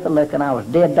got a 5th of liquor, and I was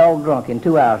dead dog drunk in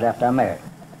 2 hours after I married.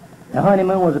 The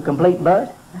honeymoon was a complete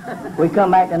bust. We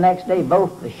come back the next day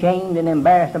both ashamed and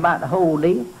embarrassed about the whole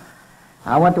deal.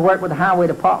 I went to work with the highway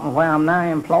department where I'm now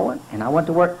employed, and I went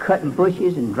to work cutting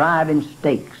bushes and driving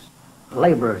stakes.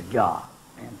 Laborer's job.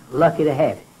 And lucky to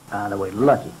have it, by the way,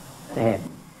 lucky to have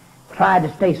it. Tried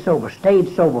to stay sober,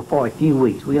 stayed sober for a few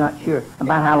weeks. We're not sure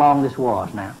about how long this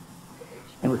was now.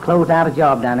 And we closed out a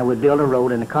job down there. We built a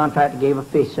road, and the contractor gave a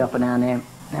fish supper down there.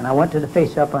 And I went to the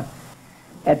fish supper,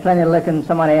 had plenty of liquor, and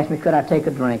somebody asked me, could I take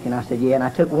a drink? And I said, yeah, and I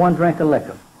took 1 drink of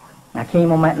liquor. I came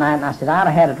home that night, and I said, I'd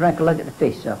have had a drink of liquor at the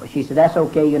fish supper. She said, that's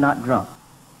okay, you're not drunk.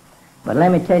 But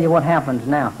let me tell you what happens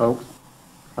now, folks.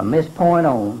 From this point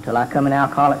on, till I come in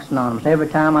Alcoholics Anonymous, every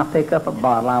time I pick up a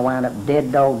bottle, I wind up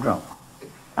dead dog drunk.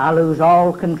 I lose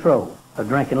all control of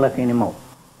drinking liquor anymore.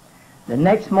 The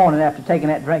next morning, after taking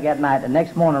that drink that night, the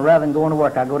next morning, rather than going to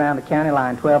work, I go down the county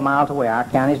line 12 miles away. Our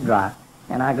county's dry.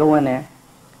 And I go in there,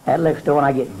 at the liquor store, and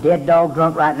I get dead dog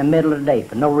drunk right in the middle of the day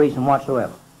for no reason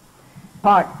whatsoever.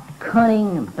 Part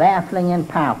cunning and baffling and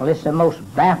powerful. It's the most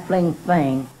baffling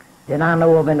thing that I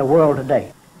know of in the world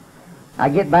today. I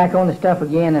get back on the stuff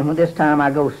again, and this time I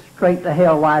go straight to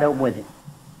hell wide open with it.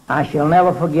 I shall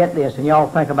never forget this, and y'all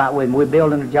think about with me. We're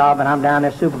building a job, and I'm down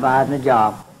there supervising the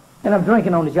job. And I'm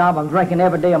drinking on the job. I'm drinking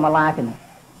every day of my life,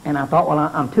 and I thought, well,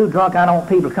 I'm too drunk. I don't want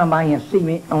people to come by here and see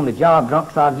me on the job drunk,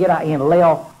 so I'll get out here and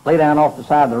lay down off the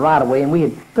side of the right-of-way. And we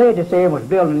had cleared this area and was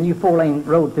building a new 4-lane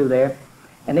road through there.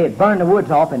 And they had burned the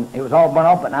woods off, and it was all burned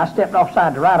off. And I stepped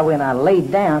offside the right-of-way, and I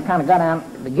laid down, kind of got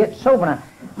down to get sober.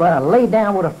 But I laid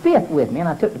down with a 5th with me, and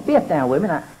I took the 5th down with me.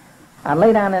 And I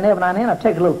lay down there every now and then. I'd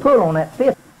take a little pull on that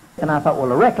 5th. And I thought, well,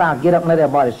 the wreck, I'll get up and let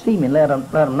everybody see me and let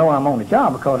them know I'm on the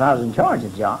job, because I was in charge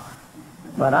of the job.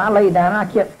 But I laid down, and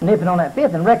I kept nipping on that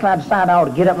 5th, and reckon I decided I ought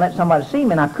to get up and let somebody see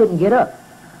me, and I couldn't get up.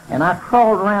 And I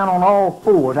crawled around on all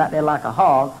 4s out there like a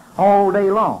hog all day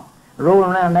long,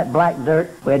 rolling around in that black dirt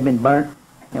where it had been burnt.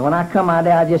 And when I come out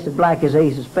there, I just as black as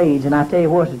Ace of Spades, and I tell you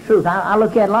what's the truth. I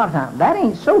look at it a lot of times. That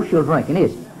ain't social drinking,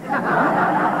 is it?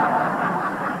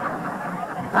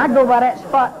 I go by that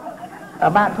spot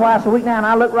about twice a week now, and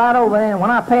I look right over there, and when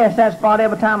I pass that spot,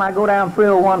 every time I go down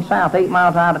 301 South, 8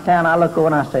 miles out of town, I look over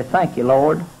and I say, thank you,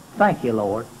 Lord. Thank you,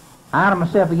 Lord. I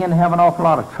myself begin to have an awful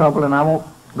lot of trouble, and I won't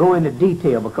go into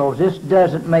detail because this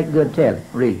doesn't make good telling,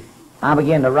 really. I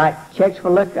begin to write checks for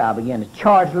liquor. I begin to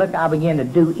charge liquor. I begin to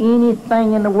do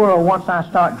anything in the world once I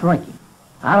start drinking.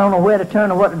 I don't know where to turn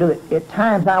or what to do. At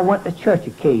times I went to church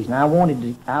occasion. I wanted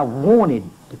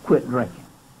to quit drinking,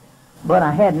 but I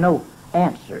had no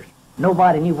answers.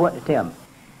 Nobody knew what to tell me.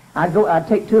 I'd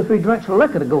take 2 or 3 drinks of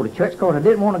liquor to go to church because I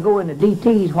didn't want to go in the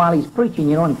DTs while he's preaching,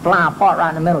 you know, and fly apart right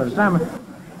in the middle of the summer.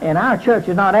 And our church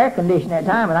was not air conditioned at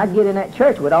that time, and I'd get in that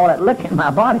church with all that liquor in my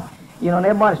body, you know, and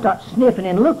everybody started sniffing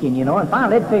and looking, you know, and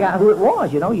finally they'd figure out who it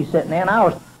was, you know. You sitting there, and I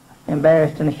was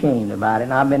embarrassed and ashamed about it,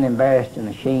 and I've been embarrassed and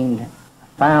ashamed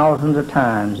thousands of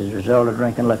times as a result of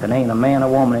drinking liquor. And ain't a man or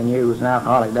woman in here who's an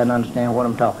alcoholic doesn't understand what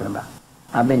I'm talking about.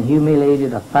 I've been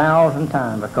humiliated 1,000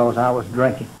 times because I was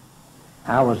drinking.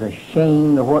 I was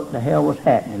ashamed of what the hell was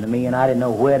happening to me, and I didn't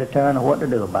know where to turn or what to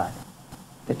do about it.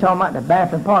 They're talking about the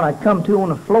bathroom part. I'd come to on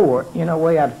the floor, you know,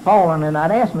 where I'd fallen, and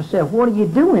I'd ask myself, what are you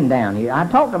doing down here? I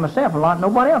talked to myself a lot.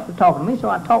 Nobody else was talking to me, so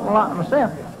I talked a lot to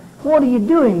myself. What are you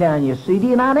doing down here,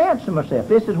 CD? And I'd answer myself,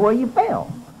 this is where you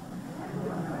fell.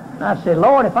 And I'd say,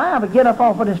 Lord, if I ever get up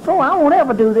off of this floor, I won't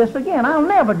ever do this again. I'll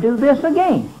never do this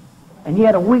again. And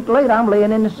yet a week later, I'm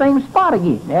laying in the same spot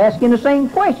again, asking the same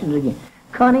questions again.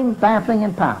 Cunning, baffling,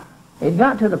 and powerful. It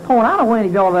got to the point, I don't know if any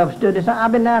of y'all ever stood this.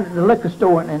 I've been down at the liquor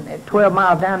store and 12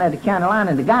 miles down at the county line,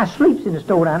 and the guy sleeps in the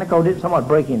store down there because didn't somebody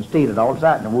break in and steal it all. It's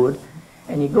out in the woods.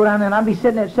 And you go down there, and I'd be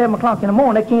sitting there at 7 o'clock in the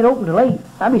morning. They can't open till 8.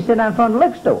 I'd be sitting down in front of the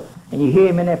liquor store, and you hear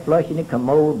him in there flushing the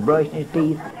commode, brushing his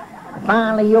teeth. And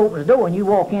finally, he opens the door, and you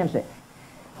walk in and say,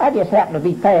 I just happened to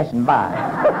be passing by.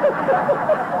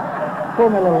 Pour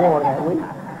me a little water there, will you?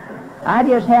 I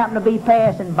just happened to be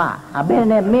passing by. I've been in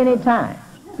there many times,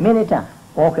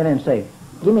 walking in and say,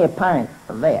 give me a pint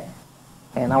of that,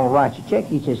 and I'll write you a check.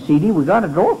 He says, CD, we got a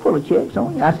drawer full of checks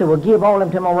on you. I said, well, give all of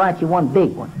them to him, I'll write you one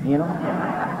big one, you know.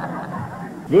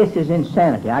 This is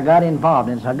insanity. I got involved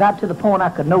in this. I got to the point I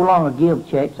could no longer give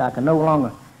checks. I could no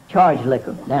longer charge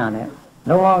liquor down there.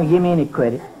 No longer give me any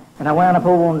credit. And I wound up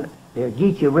over on the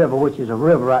Geechee River, which is a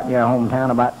river right near our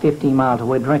hometown, about 15 miles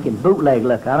away, drinking bootleg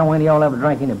liquor. I don't know any of y'all ever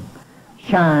drank any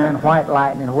Shine, White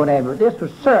Lightning, or whatever. This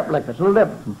was syrup liquor. It's a little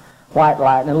different from White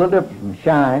Lightning, a little different from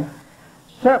Shine.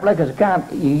 Syrup liquor is a kind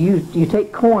of, you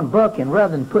take corn buck, and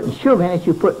rather than putting sugar in it,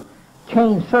 you put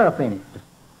cane syrup in it to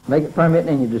make it ferment,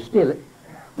 and then you distill it.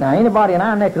 Now, anybody in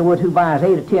our neck of the woods who buys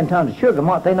 8 or 10 tons of sugar a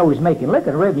month, they know he's making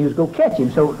liquor. The revenues go catch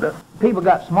him. So the people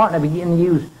got smart and they began to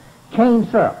use cane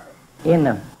syrup in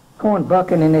the corn buck,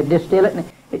 and then they distill it, and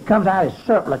it comes out as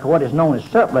syrup liquor, what is known as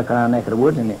syrup liquor in our neck of the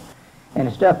woods, and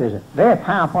the stuff is very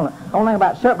powerful. The only thing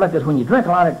about syrup liquor is when you drink a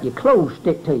lot of it, your clothes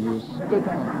stick to you.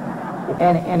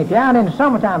 And if you're out in the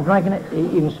summertime drinking it,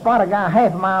 you can spot a guy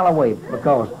half a mile away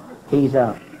because he's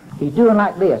doing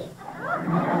like this.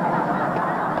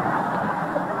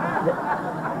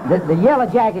 The yellow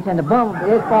jackets and the bum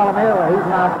is falling over. He's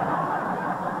not.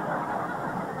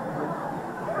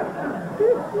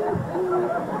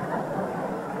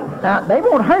 Now, they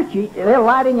won't hurt you. They'll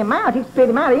light in your mouth. You can spit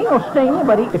him out. He ain't going to sting you,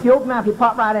 but if you open your mouth, he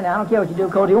pop right in there. I don't care what you do,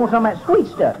 because he wants some of that sweet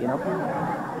stuff, you know.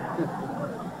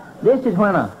 This is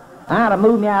when I had to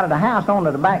move me out of the house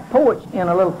onto the back porch in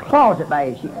a little closet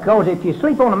bag. Because if you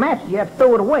sleep on a mattress, you have to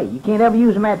throw it away. You can't ever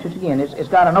use a mattress again. It's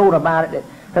got an odor about it that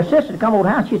her sister would come over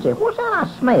the house, she'd say, what's that I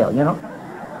smell, you know?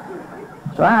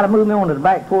 So I had to move me onto the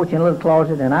back porch in a little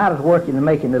closet, and I was working and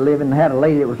making a living, and had a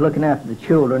lady that was looking after the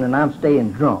children, and I'm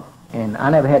staying drunk. And I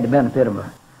never had the benefit of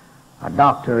a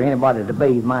doctor or anybody to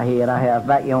bathe my head. I was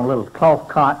back here on a little cloth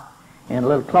cot in a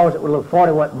little closet with a little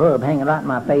 40-watt bulb hanging right in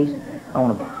my face,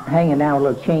 hanging down with a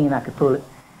little chain I could pull it.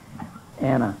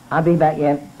 And I'd be back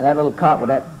in that little cot with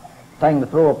that thing to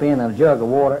throw up in and a jug of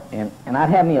water, and I'd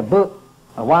have me a book,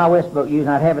 a Wild West book, and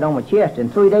I'd have it on my chest,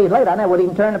 and 3 days later I never would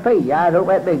even turn the page. Your eyes open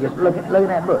that big, just looking at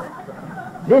that book.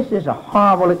 This is a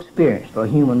horrible experience for a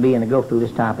human being to go through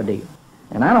this type of deal.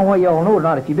 And I don't know whether y'all know or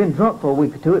not, if you've been drunk for a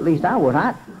week or two, at least I was.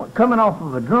 Coming off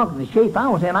of a drunk, the shape I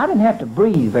was in, I didn't have to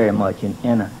breathe very much.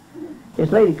 And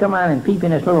this lady come out and peep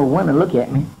in this little window and look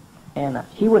at me. And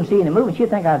she wouldn't see any movement. She'd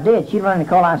think I was dead. She'd run and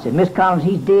call out and say, Miss Collins,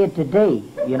 he's dead today,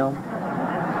 you know.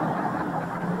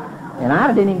 And I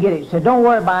didn't even get it. She said, don't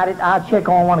worry about it. I'll check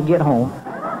on when I get home.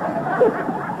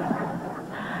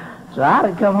 So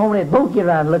I'd come home and they'd both get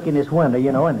around and look in this window,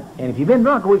 you know. And if you've been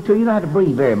drunk a week or two, you don't have to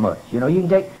breathe very much. You know, you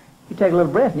take a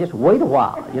little breath and just wait a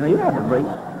while. You know, you don't have to breathe.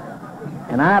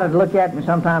 And I'd look at me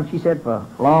sometimes, she said, for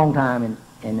a long time,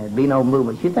 and there'd be no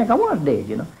movement. She'd think I was dead,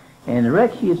 you know. And the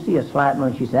rest she'd see a slight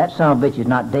movement. She said, that son of a bitch is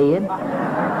not dead.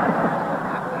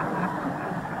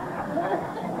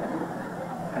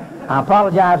 I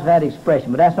apologize for that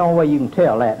expression, but that's the only way you can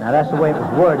tell that. Now, that's the way it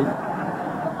was worded.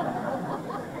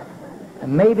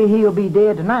 And maybe he'll be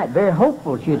dead tonight. Very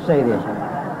hopeful she'd say this.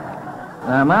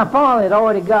 My father had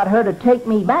already got her to take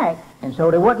me back, and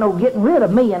so there wasn't no getting rid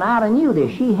of me, and I knew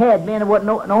this. She had been,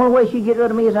 the only way she'd get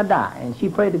rid of me is I die. And she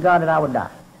prayed to God that I would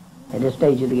die at this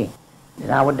stage of the game,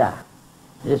 that I would die.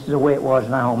 This is the way it was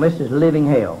in our home. This is living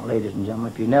hell, ladies and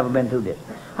gentlemen, if you've never been through this.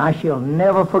 I shall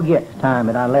never forget the time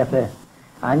that I left there.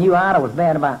 I knew Ida was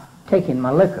bad about taking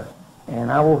my liquor.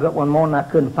 And I woke up one morning, I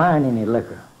couldn't find any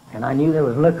liquor. And I knew there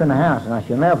was liquor in the house, and I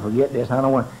shall never forget this. I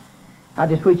don't want. I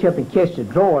just reach up and catch the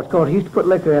drawers, because I used to put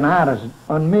liquor in Ida's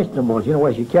unmentionables, you know,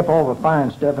 where she kept all the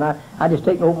fine stuff, and I just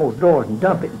take open those drawers and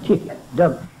dump it and kick it.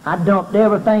 I dumped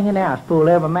everything in the house, pulled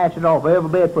every mattress off, every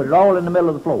bed, put it all in the middle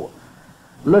of the floor,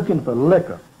 looking for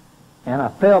liquor. And I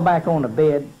fell back on the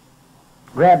bed,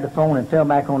 grabbed the phone and fell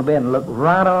back on the bed and looked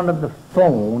right under the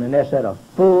phone, and there said a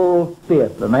full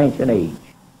fifth of ancient age.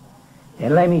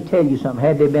 And let me tell you something,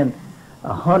 had there been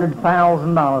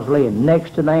 $100,000 laying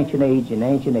next to the ancient age and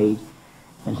ancient age,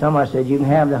 and somebody said, you can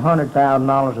have the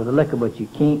 $100,000 of the liquor, but you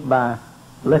can't buy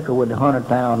liquor with the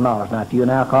 $100,000. Now, if you're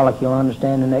an alcoholic, you'll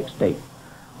understand the next state.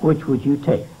 Which would you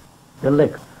take? The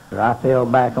liquor. I fell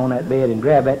back on that bed and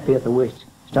grabbed that fifth of whiskey,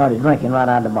 started drinking right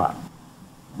out of the bottle.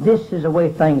 This is the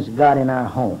way things got in our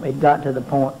home. It got to the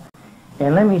point,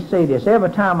 and let me say this,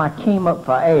 every time I came up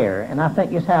for air, and I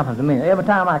think this happens to me, every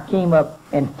time I came up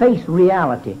and faced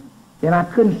reality, then I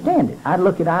couldn't stand it. I'd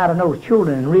look at Ida and those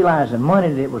children and realize the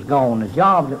money that was gone, the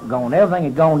jobs that were gone, everything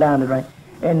had gone down the drain.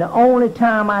 And the only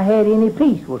time I had any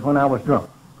peace was when I was drunk.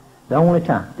 The only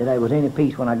time that there was any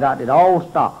peace when I got it all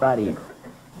stopped right here.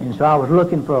 And so I was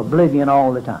looking for oblivion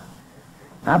all the time.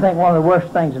 I think one of the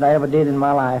worst things that I ever did in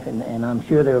my life, and I'm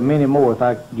sure there were many more if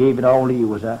I gave it all to you,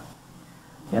 was that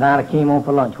Ida came home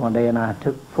for lunch one day and I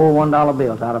took 4 $1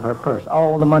 bills out of her purse,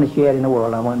 all the money she had in the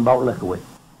world. I went and bought liquor with.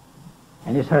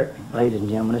 And this hurt me, ladies and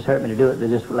gentlemen. This hurt me to do it to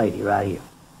this lady right here.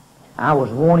 I was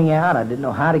wanting out. I didn't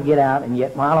know how to get out. And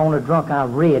yet while on the drunk, I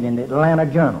read in the Atlanta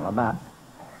Journal about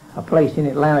a place in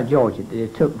Atlanta, Georgia, that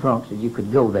it took drunks that you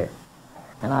could go there.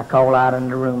 And I called out in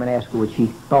the room and asked her would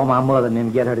she call my mother and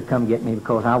then get her to come get me,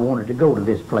 because I wanted to go to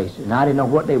this place. And I didn't know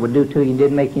what they would do to you, and it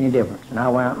didn't make any difference. And I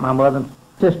went out. My mother and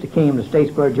sister came to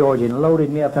Statesboro, Georgia, and loaded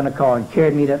me up in a car and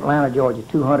carried me to Atlanta, Georgia,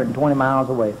 220 miles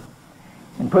away,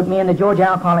 and put me in the Georgia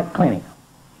Alcoholic Clinic.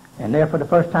 And there for the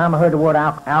first time I heard the word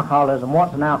alcoholism.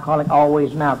 Once an alcoholic,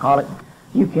 always an alcoholic.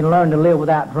 You can learn to live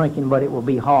without drinking, but it will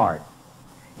be hard.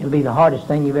 It'll be the hardest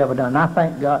thing you've ever done. And I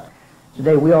thank God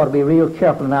today we ought to be real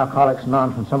careful in Alcoholics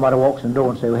Anonymous when somebody walks in the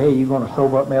door and says, well, hey, you're going to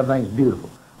sober up and everything's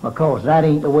beautiful. Because that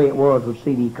ain't the way it was with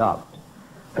C.D. Collins.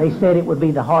 They said it would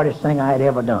be the hardest thing I had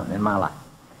ever done in my life.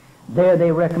 There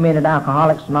they recommended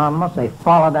Alcoholics Anonymous. They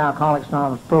followed the Alcoholics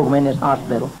Anonymous program in this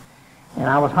hospital. And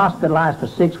I was hospitalized for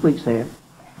 6 weeks there.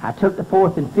 I took the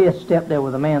 4th and 5th step there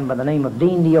with a man by the name of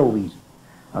Dean Diovis,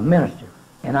 a minister.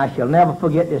 And I shall never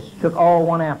forget this. It took all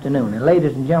one afternoon. And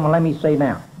ladies and gentlemen, let me say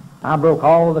now, I broke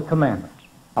all the commandments,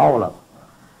 all of them.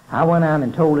 I went out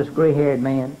and told this gray-haired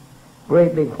man,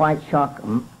 great big white shock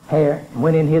of hair, and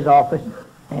went in his office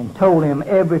and told him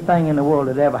everything in the world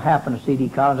that ever happened to C.D.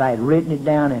 Collins. I had written it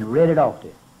down and read it off to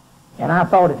him. And I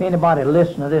thought if anybody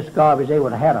listened to this garbage, they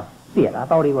would have had a fit. I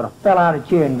thought he would have fell out of the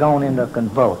chair and gone into a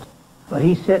convulsion. But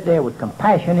he sat there with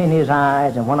compassion in his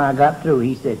eyes, and when I got through,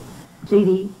 he said,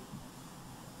 C.D.,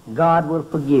 God will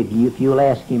forgive you if you'll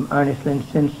ask him earnestly and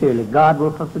sincerely. God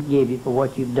will forgive you for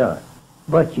what you've done.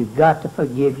 But you've got to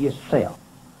forgive yourself.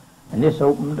 And this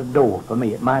opened the door for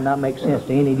me. It might not make sense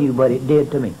to any of you, but it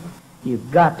did to me.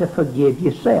 You've got to forgive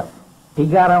yourself. He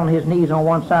got on his knees on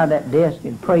one side of that desk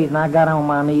and prayed, and I got on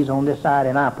my knees on this side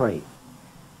and I prayed.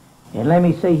 And let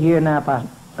me say here now, if I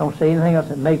don't say anything else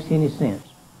that makes any sense,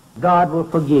 God will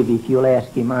forgive you if you'll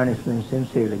ask him earnestly and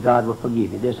sincerely. God will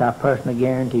forgive you. This I personally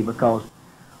guarantee, because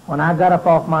when I got up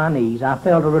off my knees, I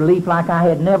felt a relief like I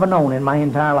had never known in my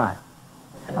entire life.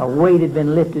 A weight had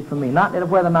been lifted from me. Not that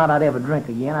whether or not I'd ever drink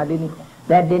again,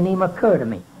 that didn't even occur to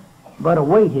me. But a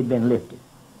weight had been lifted.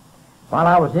 While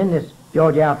I was in this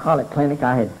Georgia Alcoholic Clinic,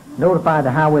 I had notified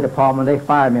the highway department. They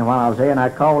fired me while I was there, and I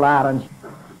called out, and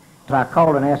so I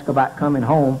called and asked about coming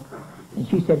home. And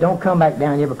she said, don't come back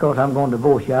down here because I'm going to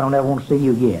divorce you. I don't ever want to see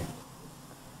you again.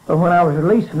 But when I was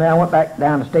released from there, I went back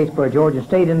down to Statesboro, Georgia, and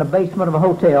stayed in the basement of a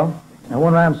hotel. And I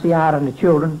went around to see Ida and the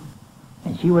children,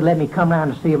 and she would let me come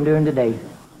around to see them during the day.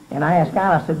 And I asked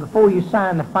Ida, I said, before you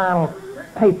sign the final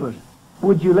papers,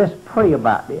 would you let's pray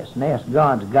about this and ask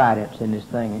God's guidance in this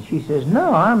thing? And she says,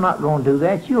 no, I'm not going to do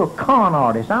that. You're a con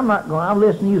artist. I'll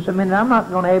listen to you some minute. I'm not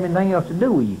going to have anything else to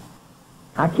do with you.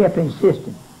 I kept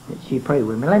insisting that she pray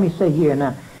with me. Let me say here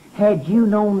now, had you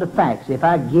known the facts, if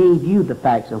I gave you the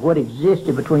facts of what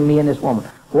existed between me and this woman,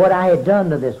 what I had done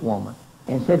to this woman,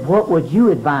 and said, what would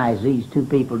you advise these two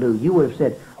people do? You would have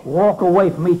said, walk away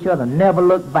from each other, never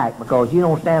look back, because you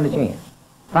don't stand a chance.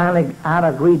 Finally,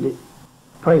 Ida agreed to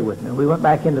pray with me. We went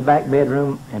back in the back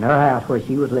bedroom in her house where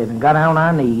she was living, got on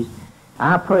our knees.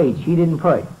 I prayed. She didn't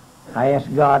pray. I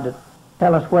asked God to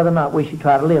tell us whether or not we should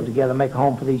try to live together and make a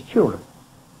home for these children.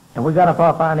 And we got up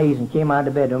off our knees and came out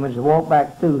of the bedroom. And as we walked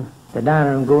back through the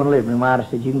dining room, go in the living room, I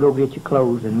said, you can go get your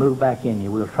clothes and move back in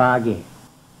here. We'll try again.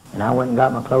 And I went and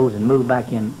got my clothes and moved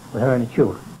back in with her and the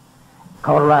children.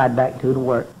 Caught a ride back to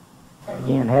work.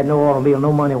 Again, had no automobile,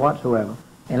 no money whatsoever.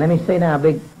 And let me say now a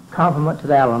big compliment to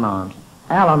the Al-Anons.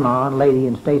 Al-Anon lady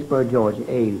in Statesboro, Georgia,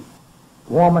 a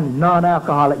woman,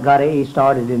 non-alcoholic, got AA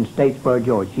started in Statesboro,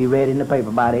 Georgia. She read in the paper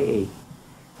about AA.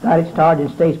 Got it started in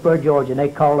Statesboro, Georgia, and they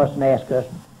called us and asked us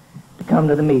to come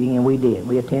to the meeting, and we did.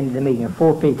 We attended the meeting.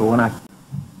 4 people,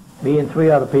 me and 3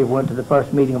 other people went to the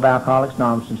first meeting of Alcoholics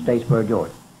Anonymous in Statesboro,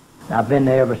 Georgia. I've been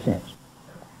there ever since.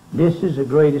 This is the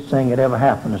greatest thing that ever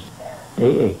happened to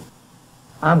AA.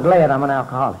 I'm glad I'm an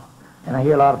alcoholic. And I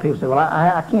hear a lot of people say, well,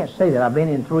 I can't say that. I've been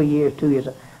in 3 years, 2 years.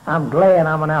 I'm glad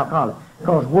I'm an alcoholic.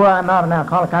 Because were I not an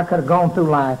alcoholic, I could have gone through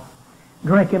life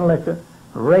drinking liquor,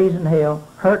 raising hell,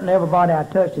 hurting everybody I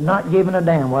touched, and not giving a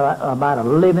damn about a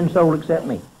living soul except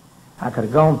me. I could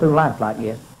have gone through life like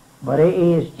this. But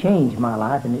AA has changed my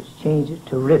life, and it's changed it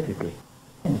terrifically.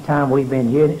 In the time we've been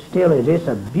here, and it still is. It's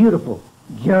a beautiful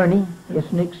journey.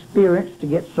 It's an experience to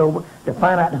get sober, to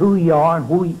find out who you are and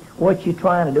what you're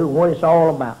trying to do, and what it's all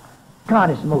about.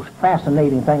 God, it's the most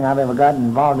fascinating thing I've ever gotten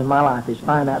involved in my life is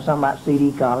finding out something about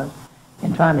C.D. Collins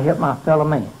and trying to help my fellow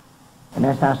man. And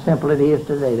that's how simple it is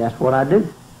today. That's what I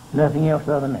do. Nothing else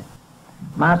other than that.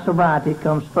 My sobriety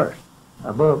comes first,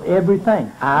 above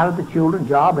everything, out of the children,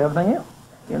 job, everything else.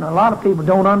 You know, a lot of people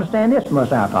don't understand this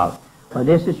much alcoholics, but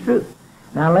this is true.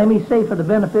 Now, let me say for the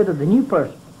benefit of the new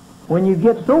person, when you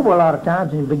get sober a lot of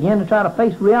times and you begin to try to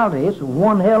face reality, it's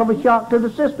one hell of a shock to the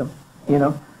system, you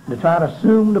know, to try to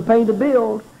assume to pay the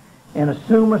bills and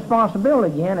assume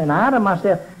responsibility again. And I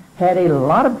myself had a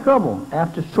lot of trouble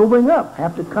after sobering up,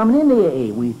 after coming into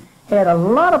AA. We had a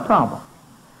lot of problems,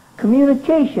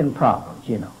 communication problems,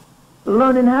 you know,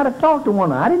 learning how to talk to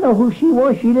one another. I didn't know who she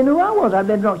was. She didn't know who I was. I'd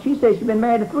been drunk. She said she'd been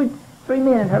married to three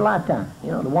men in her lifetime.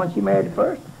 You know, the one she married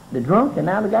first, the drunk, and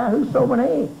now the guy who's sober in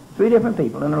AA. 3 different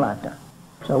people in her lifetime.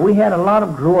 So we had a lot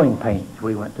of growing pains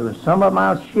we went through, and some of them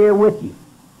I'll share with you.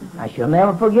 I shall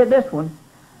never forget this one.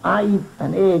 I eat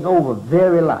an egg over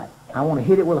very light. I want to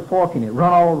hit it with a fork in it,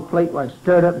 run all over the plate like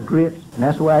stirred up grits, and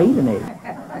that's the way I eat an egg.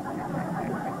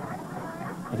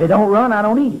 If it don't run, I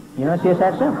don't eat it. You know, it's just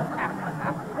that simple.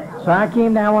 So I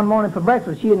came down one morning for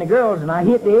breakfast, she and the girls, and I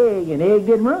hit the egg, and the egg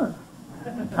didn't run.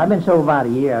 I've been sober about a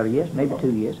year out of this, maybe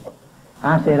 2 years.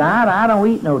 I said, I don't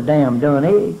eat no damn done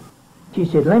egg. She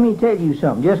said, let me tell you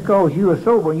something. Just because you are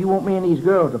sober and you want me and these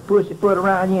girls to pussyfoot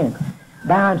around you and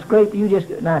down and scrape you,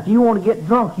 now if you want to get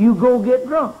drunk, you go get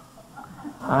drunk.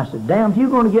 I said, damn, if you're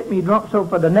going to get me drunk, so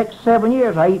for the next 7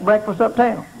 years I eat breakfast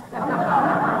uptown.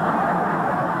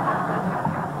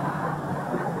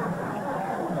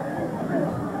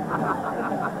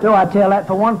 So I tell that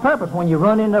for one purpose. When you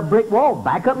run into a brick wall,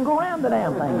 back up and go around the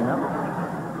damn thing, you know.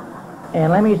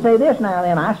 And let me say this now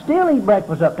then, I still eat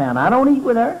breakfast uptown. I don't eat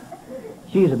with her.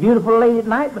 She's a beautiful lady at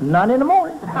night, but not in the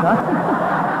morning.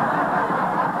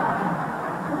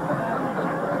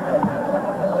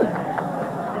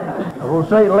 I will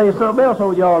say lay something else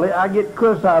on y'all. I get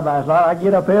criticized by a lot. I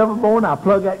get up every morning, I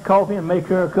plug that coffee and make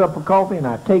her a cup of coffee, and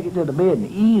I take it to the bed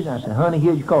and ease. And I said, honey,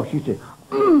 here's your coffee. She said,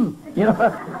 you know.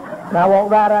 And I walk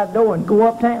right out the door and go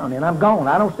uptown, and I'm gone.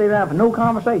 I don't stay around for no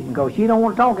conversation because she don't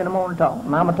want to talk in the morning talk,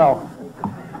 and I'm a talker.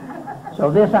 So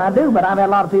this I do, but I've had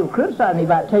a lot of people criticize me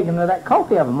about taking that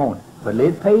coffee every morning. But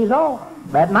it pays off.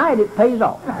 That night it pays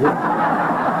off.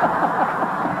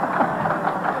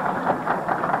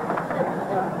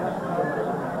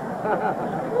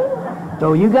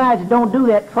 So you guys that don't do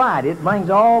that, try it. It brings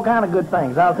all kind of good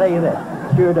things, I'll tell you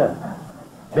that. Sure does.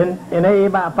 Been in AA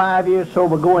about 5 years,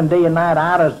 sober, going day and night.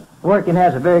 Ida's working,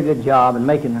 has a very good job and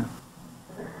making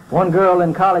one girl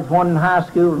in college, one in high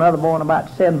school, another boy in about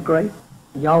 7th grade.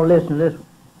 Y'all listen to this.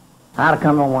 Ida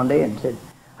come on one day and said,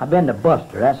 I've been to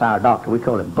Buster. That's our doctor. We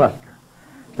call him Buster.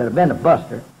 Said, I've been to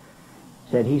Buster.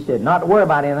 He said, not to worry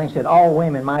about anything. He said, all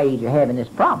women my age are having this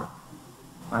problem.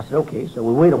 I said, okay. So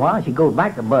we wait a while. She goes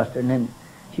back to Buster, and then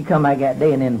she come back that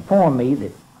day and informed me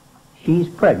that she's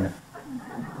pregnant.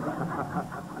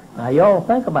 Now, y'all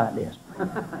think about this.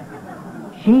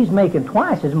 She's making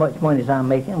twice as much money as I'm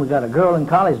making. We got a girl in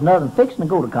college, another fixing to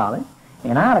go to college,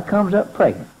 and Ida comes up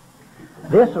pregnant.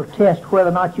 This will test whether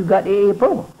or not you got the AA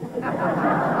program.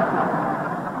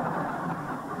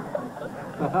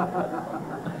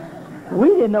 We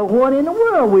didn't know what in the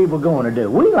world we were going to do.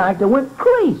 We like to went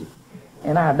crazy.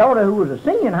 And our daughter, who was a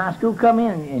senior in high school, come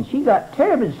in, and she got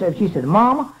terribly upset. She said,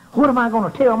 Mama, what am I going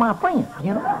to tell my friends,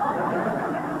 you know?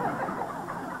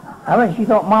 I reckon she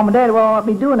thought Mom and Daddy would ought to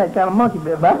be doing that kind of monkey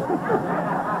bit about it.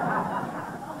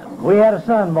 We had a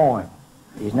son born.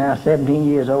 He's now 17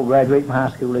 years old, graduating from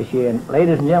high school this year. And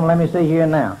ladies and gentlemen, let me say here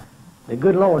and now, the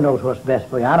good Lord knows what's best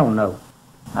for you. I don't know.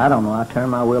 I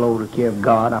turned my will over to the care of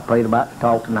God. I prayed about the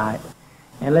talk tonight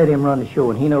and let him run the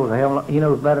show. And he knows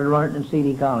better to run it than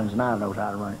C.D. Collins, and I knows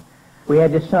how to run it. We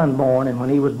had this son born, and when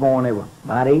he was born, there were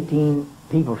about 18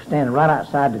 people standing right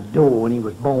outside the door when he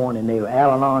was born, and they were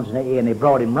Al-Anons, and they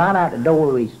brought him right out the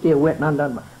door. He still went and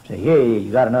undone. Said, yeah,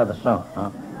 you got another son, huh?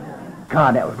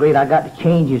 God, that was great. I got to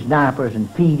change his diapers and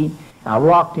feed him. I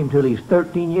rocked him till he was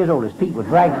 13 years old. His feet were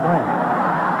dragging around.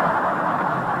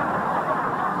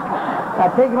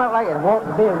 I'd take him out like that and walk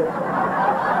the bed with him.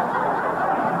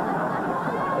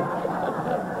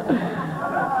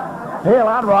 Hell,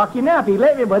 I'd rock you now if he'd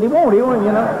let me, but he won't, you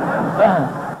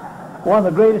know. One of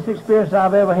the greatest experiences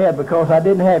I've ever had, because I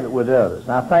didn't have it with others.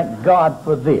 I thank God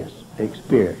for this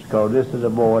experience, because this is a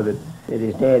boy that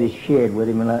his daddy shared with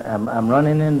him, and I'm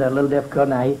running into a little difficult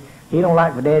now. He don't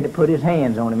like for Dad to put his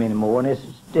hands on him anymore, and it's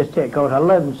just because I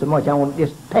love him so much, I want to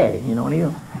just pat him, and he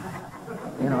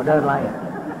doesn't like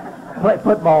it.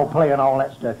 Football player and all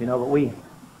that stuff, but 2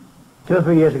 or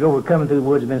 3 years ago, we were coming through the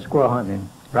woods, been squirrel hunting, and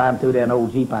driving through that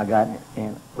old Jeep I got,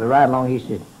 and we ride along. He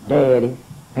said, Daddy,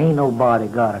 ain't nobody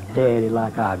got a daddy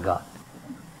like I got.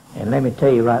 And let me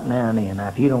tell you right now and then,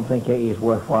 if you don't think that is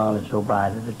worthwhile and so bright,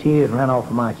 the tears ran off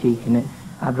of my cheek, and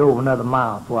I drove another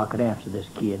mile before I could answer this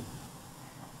kid,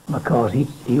 because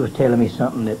he was telling me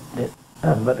something that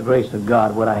nothing but the grace of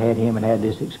God would I had him and had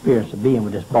this experience of being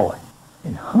with this boy,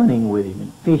 and hunting with him,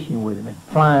 and fishing with him, and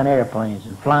flying airplanes,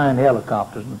 and flying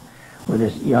helicopters with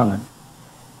this young'un.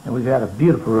 And we've had a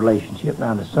beautiful relationship.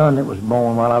 Now, the son that was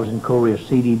born while I was in Korea,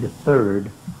 C.D. the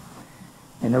Third,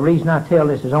 and the reason I tell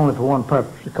this is only for one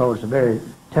purpose, because it's a very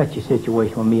touchy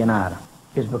situation with me and Ida.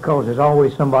 It's because there's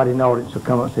always somebody in the audience who'll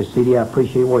come up and say, C.D., I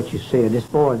appreciate what you said. This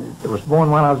boy that was born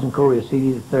while I was in Korea,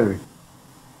 C.D. the Third,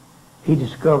 he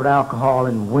discovered alcohol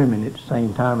and women at the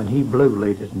same time, and he blew,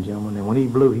 ladies and gentlemen. And when he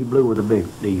blew with a big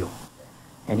deal.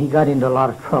 And he got into a lot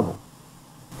of trouble.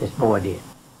 This boy did.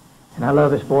 And I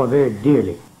love this boy very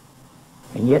dearly.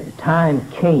 And yet the time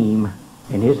came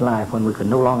in his life when we could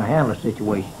no longer handle the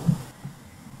situation.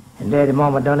 And Daddy and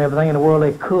Mama done everything in the world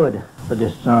they could for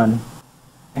this son.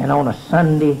 And on a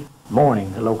Sunday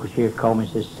morning, the local sheriff called me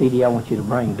and said, C.D., I want you to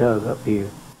bring Doug up here.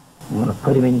 I'm going to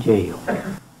put him in jail.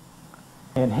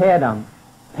 And had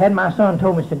my son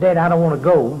told me, said, Daddy, I don't want to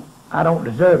go. I don't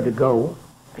deserve to go.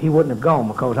 He wouldn't have gone,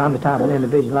 because I'm the type of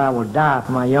individual I would die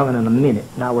for my young'un in a minute.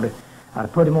 And I'd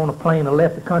have put him on a plane and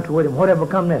left the country with him, whatever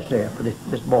come necessary for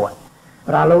this boy.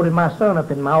 But I loaded my son up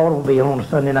in my automobile on a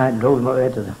Sunday night and drove him up there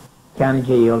to the county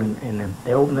jail, and then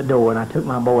they opened the door, and I took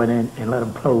my boy in and let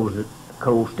him close the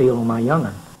cold steel on my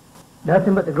young'un.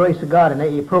 Nothing but the grace of God in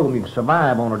that program you can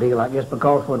survive on a deal like this,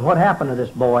 because when what happened to this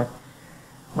boy,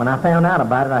 when I found out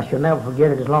about it, I shall never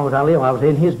forget it as long as I live. I was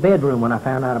in his bedroom when I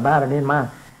found out about it.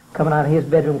 Coming out of his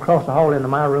bedroom, across the hall into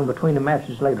my room, between the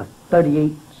mattresses laid a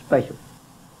 38 special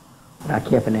that I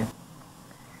kept in there.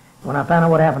 When I found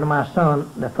out what happened to my son,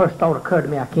 the first thought occurred to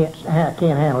me, I can't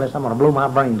handle this. I'm going to blow my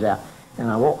brains out. And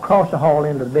I walked across the hall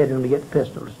into the bedroom to get the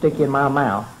pistol to stick in my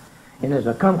mouth. And as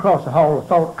I come across the hall, the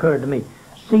thought occurred to me,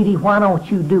 C.D., why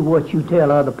don't you do what you tell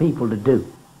other people to do?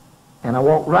 And I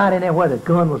walked right in there where the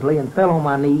gun was laying, fell on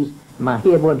my knees. My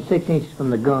head wasn't 6 inches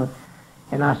from the gun.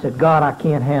 And I said, God, I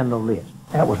can't handle this.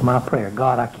 That was my prayer.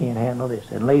 God, I can't handle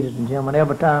this. And ladies and gentlemen,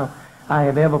 every time I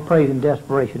have ever prayed in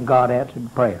desperation, God answered the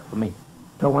prayer for me.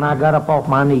 So when I got up off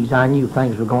my knees, I knew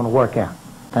things were going to work out.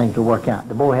 Things would work out.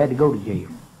 The boy had to go to jail.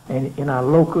 And in our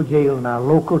local jail, in our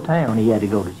local town, he had to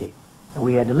go to jail. And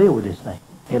we had to live with this thing.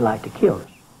 They'd like to kill us.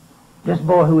 This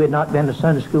boy who had not been to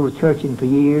Sunday school or church in for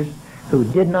years, who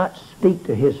did not speak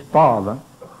to his father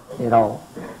at all,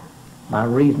 by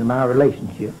reason of my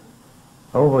relationship.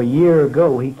 Over a year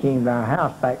ago, he came to our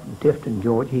house back in Tifton,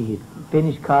 Georgia. He had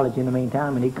finished college in the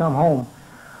meantime, and he come home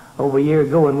over a year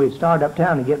ago, and we'd started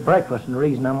uptown to get breakfast. And the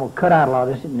reason I'm going to cut out a lot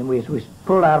of this, and we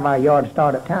pulled out of our yard and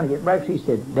started uptown to get breakfast. He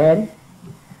said, Daddy,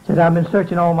 said, I've been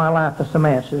searching all my life for some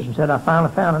answers, and said, I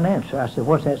finally found an answer. I said,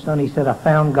 what's that, son? He said, I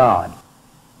found God.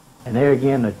 And there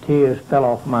again, the tears fell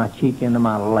off my cheek into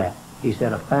my lap. He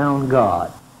said, I found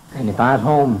God. And if I was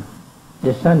home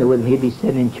this Sunday with him, he'd be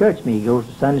sitting in church with me. He goes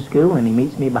to Sunday school, and he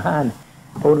meets me behind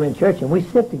the podium in church, and we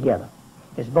sit together.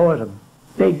 This boy's a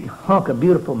big hunk of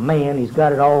beautiful man. He's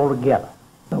got it all together.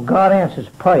 So God answers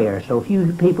prayer. So if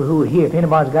you people who are here, if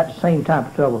anybody's got the same type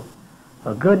of trouble,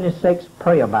 for goodness sakes,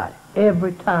 pray about it.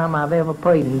 Every time I've ever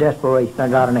prayed in desperation, I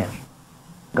got an answer.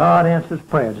 God answers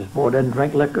prayers. This boy doesn't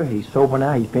drink liquor. He's sober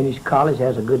now. He's finished college,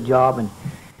 has a good job, and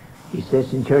He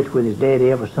sits in church with his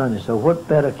daddy every Sunday, so what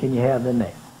better can you have than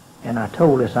that? And I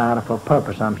told this out for a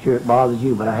purpose. I'm sure it bothers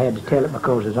you, but I had to tell it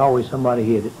because there's always somebody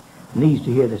here that needs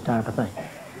to hear this type of thing.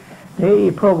 The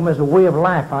AA program is a way of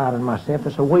life out in myself.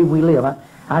 It's a way we live. I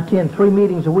attend 3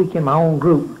 meetings a week in my own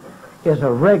group. It's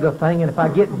a regular thing, and if I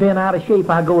get bent out of shape,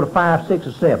 I go to 5, 6,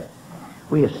 or 7.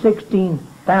 We have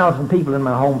 16,000 people in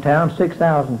my hometown,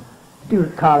 6,000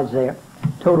 student college there,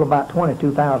 total about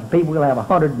 22,000 people. We'll have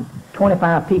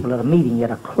 125 people at a meeting, at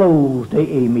a closed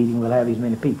AA meeting. We'll have these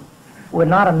many people. We're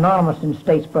not anonymous in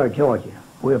Statesboro, Georgia.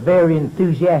 We're very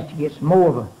enthusiastic. It's more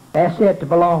of an asset to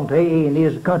belong to AA than it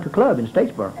is a country club in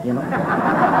Statesboro, you know.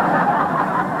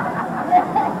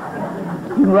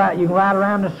 You can ride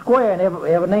around the square, and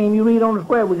every name you read on the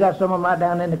square, we got some of them right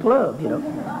down in the club, you know.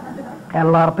 Had a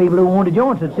lot of people who wanted to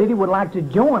join. Said, "City would like to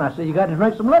join." I said, "You got to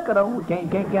drink some liquor, though. We can't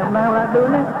get them down right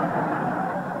doing that."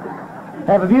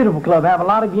 Have a beautiful club. Have a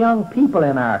lot of young people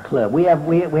in our club. We had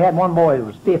one boy who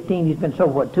was 15. He's been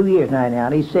sober for 2 years now.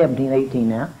 And he's 17, 18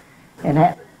 now,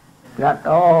 and got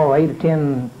 8 or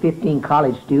 10, 15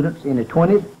 college students in the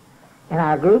 20s in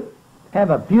our group. Have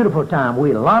a beautiful time. We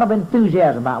have a lot of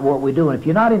enthusiasm about what we're doing. If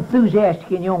you're not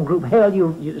enthusiastic in your own group, hell,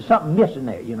 you're something missing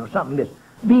there. You know, something missing.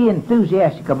 Be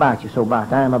enthusiastic about your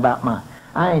sobriety. I am about mine.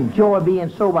 I enjoy being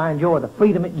sober. I enjoy the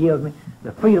freedom it gives me,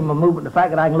 the freedom of movement, the fact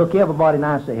that I can look everybody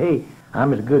now and say, "Hey,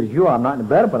 I'm as good as you are. I'm not any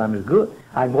better, but I'm as good."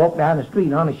 I can walk down the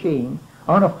street unashamed,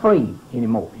 unafraid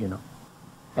anymore, you know.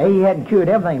 He hadn't cured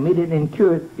everything. It didn't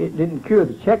cure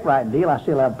the check writing deal. I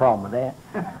still have a problem with that.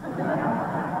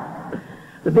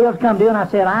 The bills come due, and I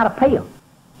said, "I ought to pay them."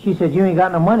 She said, "You ain't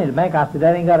got no money in the bank." I said,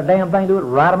 "That ain't got a damn thing to do with it.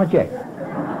 Write them a check."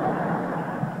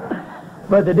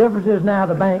 But the difference is now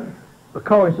the bank,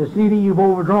 because says, "CD, you've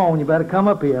overdrawn. You better come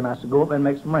up here." And I said, "Go up and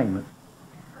make some arrangements."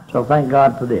 So thank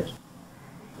God for this.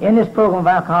 In this program of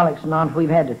Alcoholics Anonymous, we've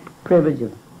had the privilege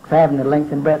of traveling the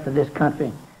length and breadth of this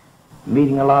country,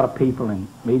 meeting a lot of people and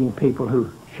meeting people who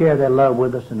share their love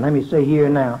with us. And let me say here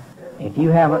now, if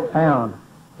you haven't found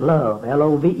love,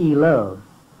 L-O-V-E, love,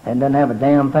 and doesn't have a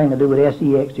damn thing to do with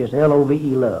S-E-X, just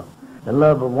L-O-V-E, love, the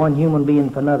love of one human being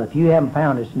for another, if you haven't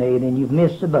found it today, then you've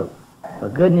missed the boat. For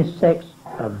goodness sakes,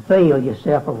 avail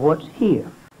yourself of what's here.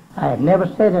 I have never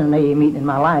said in an AA meeting in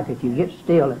my life, if you get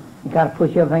still, you got to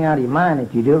push everything out of your mind.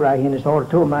 If you do it right here in this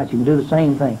auditorium, you can do the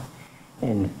same thing.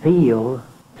 And feel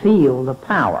the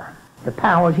power. The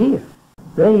power's here.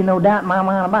 There ain't no doubt in my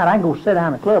mind about it. I can go sit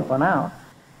down in the club for an hour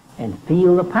and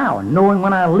feel the power, knowing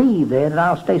when I leave there that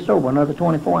I'll stay sober another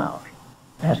 24 hours.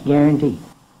 That's guaranteed.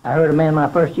 I heard a man my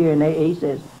first year in AA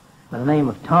says, by the name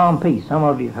of Tom P. Some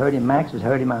of you have heard him. Max has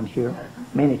heard him, I'm sure,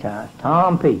 many times.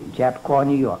 Tom P., Chappaqua,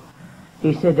 New York.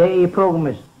 He said the AA program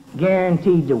is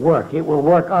guaranteed to work. It will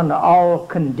work under all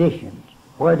conditions.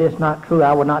 Were this not true,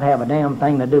 I would not have a damn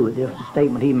thing to do with this. The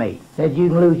statement he made. Said you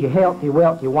can lose your health, your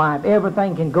wealth, your wife.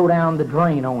 Everything can go down the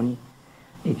drain on you.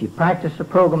 If you practice the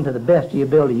program to the best of your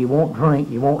ability, you won't drink,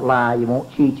 you won't lie, you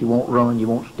won't cheat, you won't run, you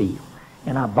won't steal.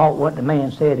 And I bought what the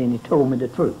man said, and he told me the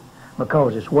truth,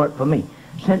 because it's worked for me.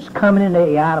 Since coming into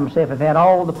AA, I myself have had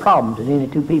all the problems that any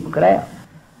two people could have.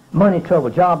 Money trouble,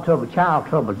 job trouble, child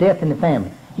trouble, death in the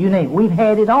family. You name it. We've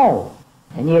had it all.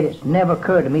 And yet it's never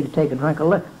occurred to me to take a drink of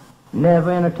liquor.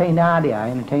 Never entertained the idea. I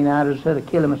entertained the idea instead of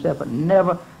killing myself, but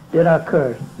never did it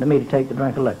occur to me to take the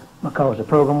drink of liquor, because the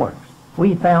program works.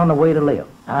 We found a way to live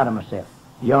out of myself,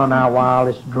 beyond our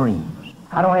wildest dreams.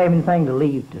 I don't have anything to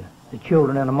leave to the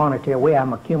children in a monetary way.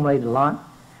 I've accumulated a lot,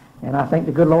 and I think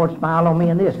the good Lord smiled on me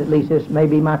in this. At least this may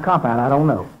be my cop-out. I don't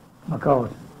know, because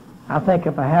I think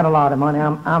if I had a lot of money,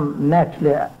 I'm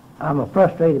a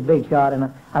frustrated big shot, and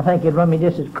I think it'd run me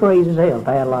just as crazy as hell if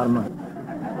I had a lot of money.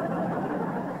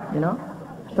 You know?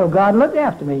 So God looked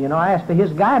after me, you know. I asked for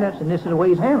His guidance, and this is the way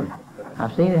He's handled it.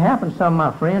 I've seen it happen to some of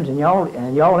my friends, and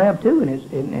y'all have too,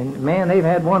 and man, they've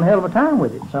had one hell of a time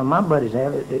with it. Some of my buddies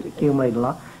have. It accumulated a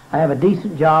lot. I have a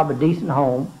decent job, a decent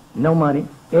home, no money,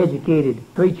 educated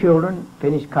 3 children,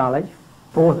 finished college.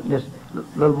 4th, this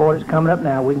little boy that's coming up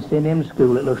now, we can send him to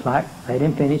school, it looks like. Let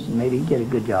him finish, and maybe he can get a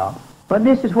good job. But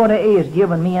this is what AA has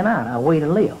given me and I, a way to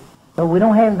live. So we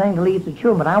don't have anything to leave to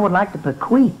children, but I would like to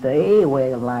bequeath the AA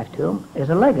way of life to them as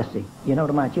a legacy, you know,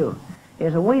 to my children,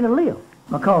 as a way to live.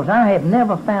 Because I have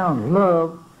never found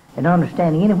love and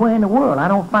understanding anywhere in the world. I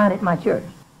don't find it in my church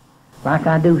like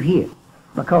I do here.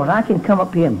 Because I can come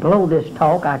up here and blow this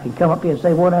talk. I can come up here and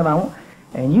say whatever I want.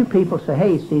 And you people say,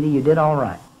 "Hey, CD, you did all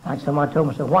right." Like somebody told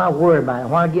me, said, "Why worry about it?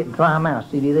 Why get dry mouth,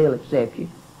 CD? They'll accept you.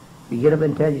 You get up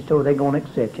and tell your story, they're going to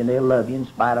accept you, and they'll love you in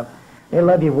spite of, they'll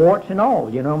love you warts and all,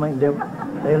 you know what I mean?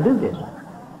 They'll do this.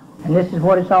 And this is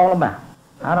what it's all about.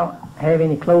 I don't have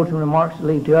any closing remarks to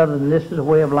leave to other than this is a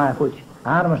way of life which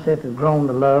I myself have grown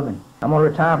to love, and I'm going to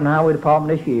retire from the highway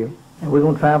department this year, and we're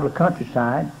going to travel the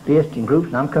countryside, visiting groups,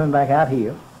 and I'm coming back out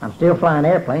here. I'm still flying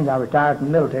airplanes. I retired from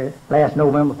the military last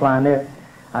November flying there.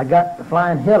 I got to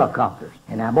flying helicopters,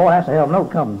 and now, boy, that's a hell of no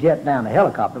come jet down the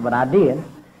helicopter, but I did.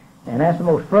 And that's the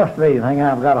most frustrating thing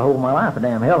I've got a hold of my life, a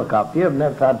damn helicopter. If you've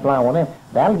never tried to fly one of them,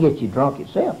 that'll get you drunk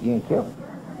itself. You ain't careful.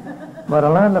 But I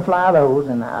learned to fly those,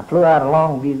 and I flew out of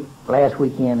Longview last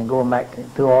weekend and going back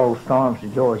through all those storms to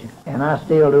Georgia. And I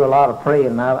still do a lot of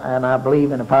praying, and I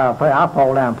believe in the power of prayer. I'll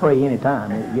fall down and pray any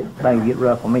time. Things get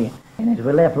rough for me. And as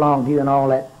we left Longview and all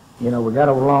that, you know, we got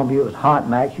over Longview, it was hot,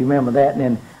 Max, you remember that, and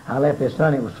then I left this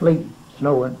Sunday, it was sleep,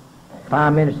 snowing.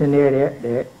 5 minutes in there,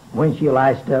 the windshield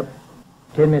iced up.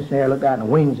 10 minutes there, I looked out and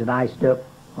the wings had iced up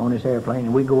on this airplane,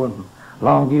 and we going from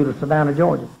Longview to Savannah,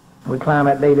 Georgia. We climbed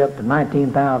that baby up to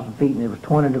 19,000 feet, and it was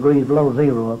 20 degrees below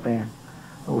zero up there.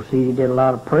 Old C.D. did a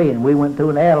lot of praying. We went through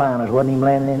an airliners, wasn't even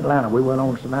landing in Atlanta. We went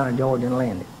on to Savannah, Georgia, and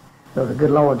landed. So the good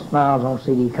Lord smiles on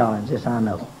C.D. Collins, this I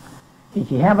know.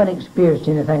 If you haven't experienced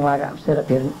anything like I've said up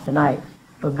here tonight,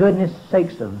 for goodness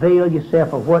sakes, avail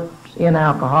yourself of what's in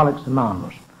Alcoholics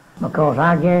Anonymous. Because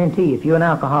I guarantee you, if you're an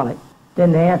alcoholic,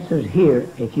 then the answer's here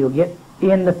if you'll get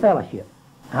in the fellowship.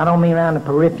 I don't mean around the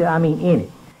periphery, I mean in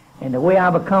it. And the way I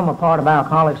become a part of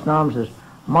Alcoholics Anonymous is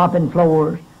mopping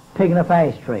floors, picking up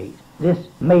ashtrays. This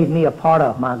made me a part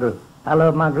of my group. I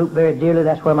love my group very dearly.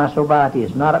 That's where my sobriety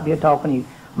is. Not up here talking to you.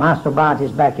 My sobriety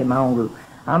is back in my own group.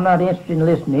 I'm not interested in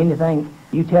listening to anything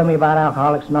you tell me about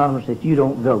Alcoholics Anonymous if you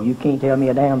don't go. You can't tell me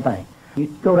a damn thing. You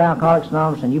go to Alcoholics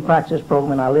Anonymous and you practice this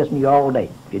program and I listen to you all day.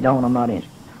 If you don't, I'm not interested.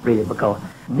 Really, because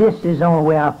this is the only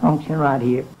way I function right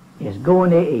here, is going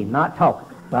to AA, not talking.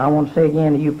 But I want to say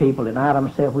again to you people that I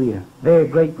myself, we are very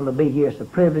grateful to be here. It's a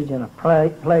privilege and a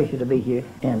pleasure to be here.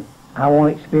 And I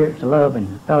want to experience the love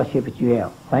and fellowship that you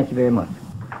have. Thank you very much.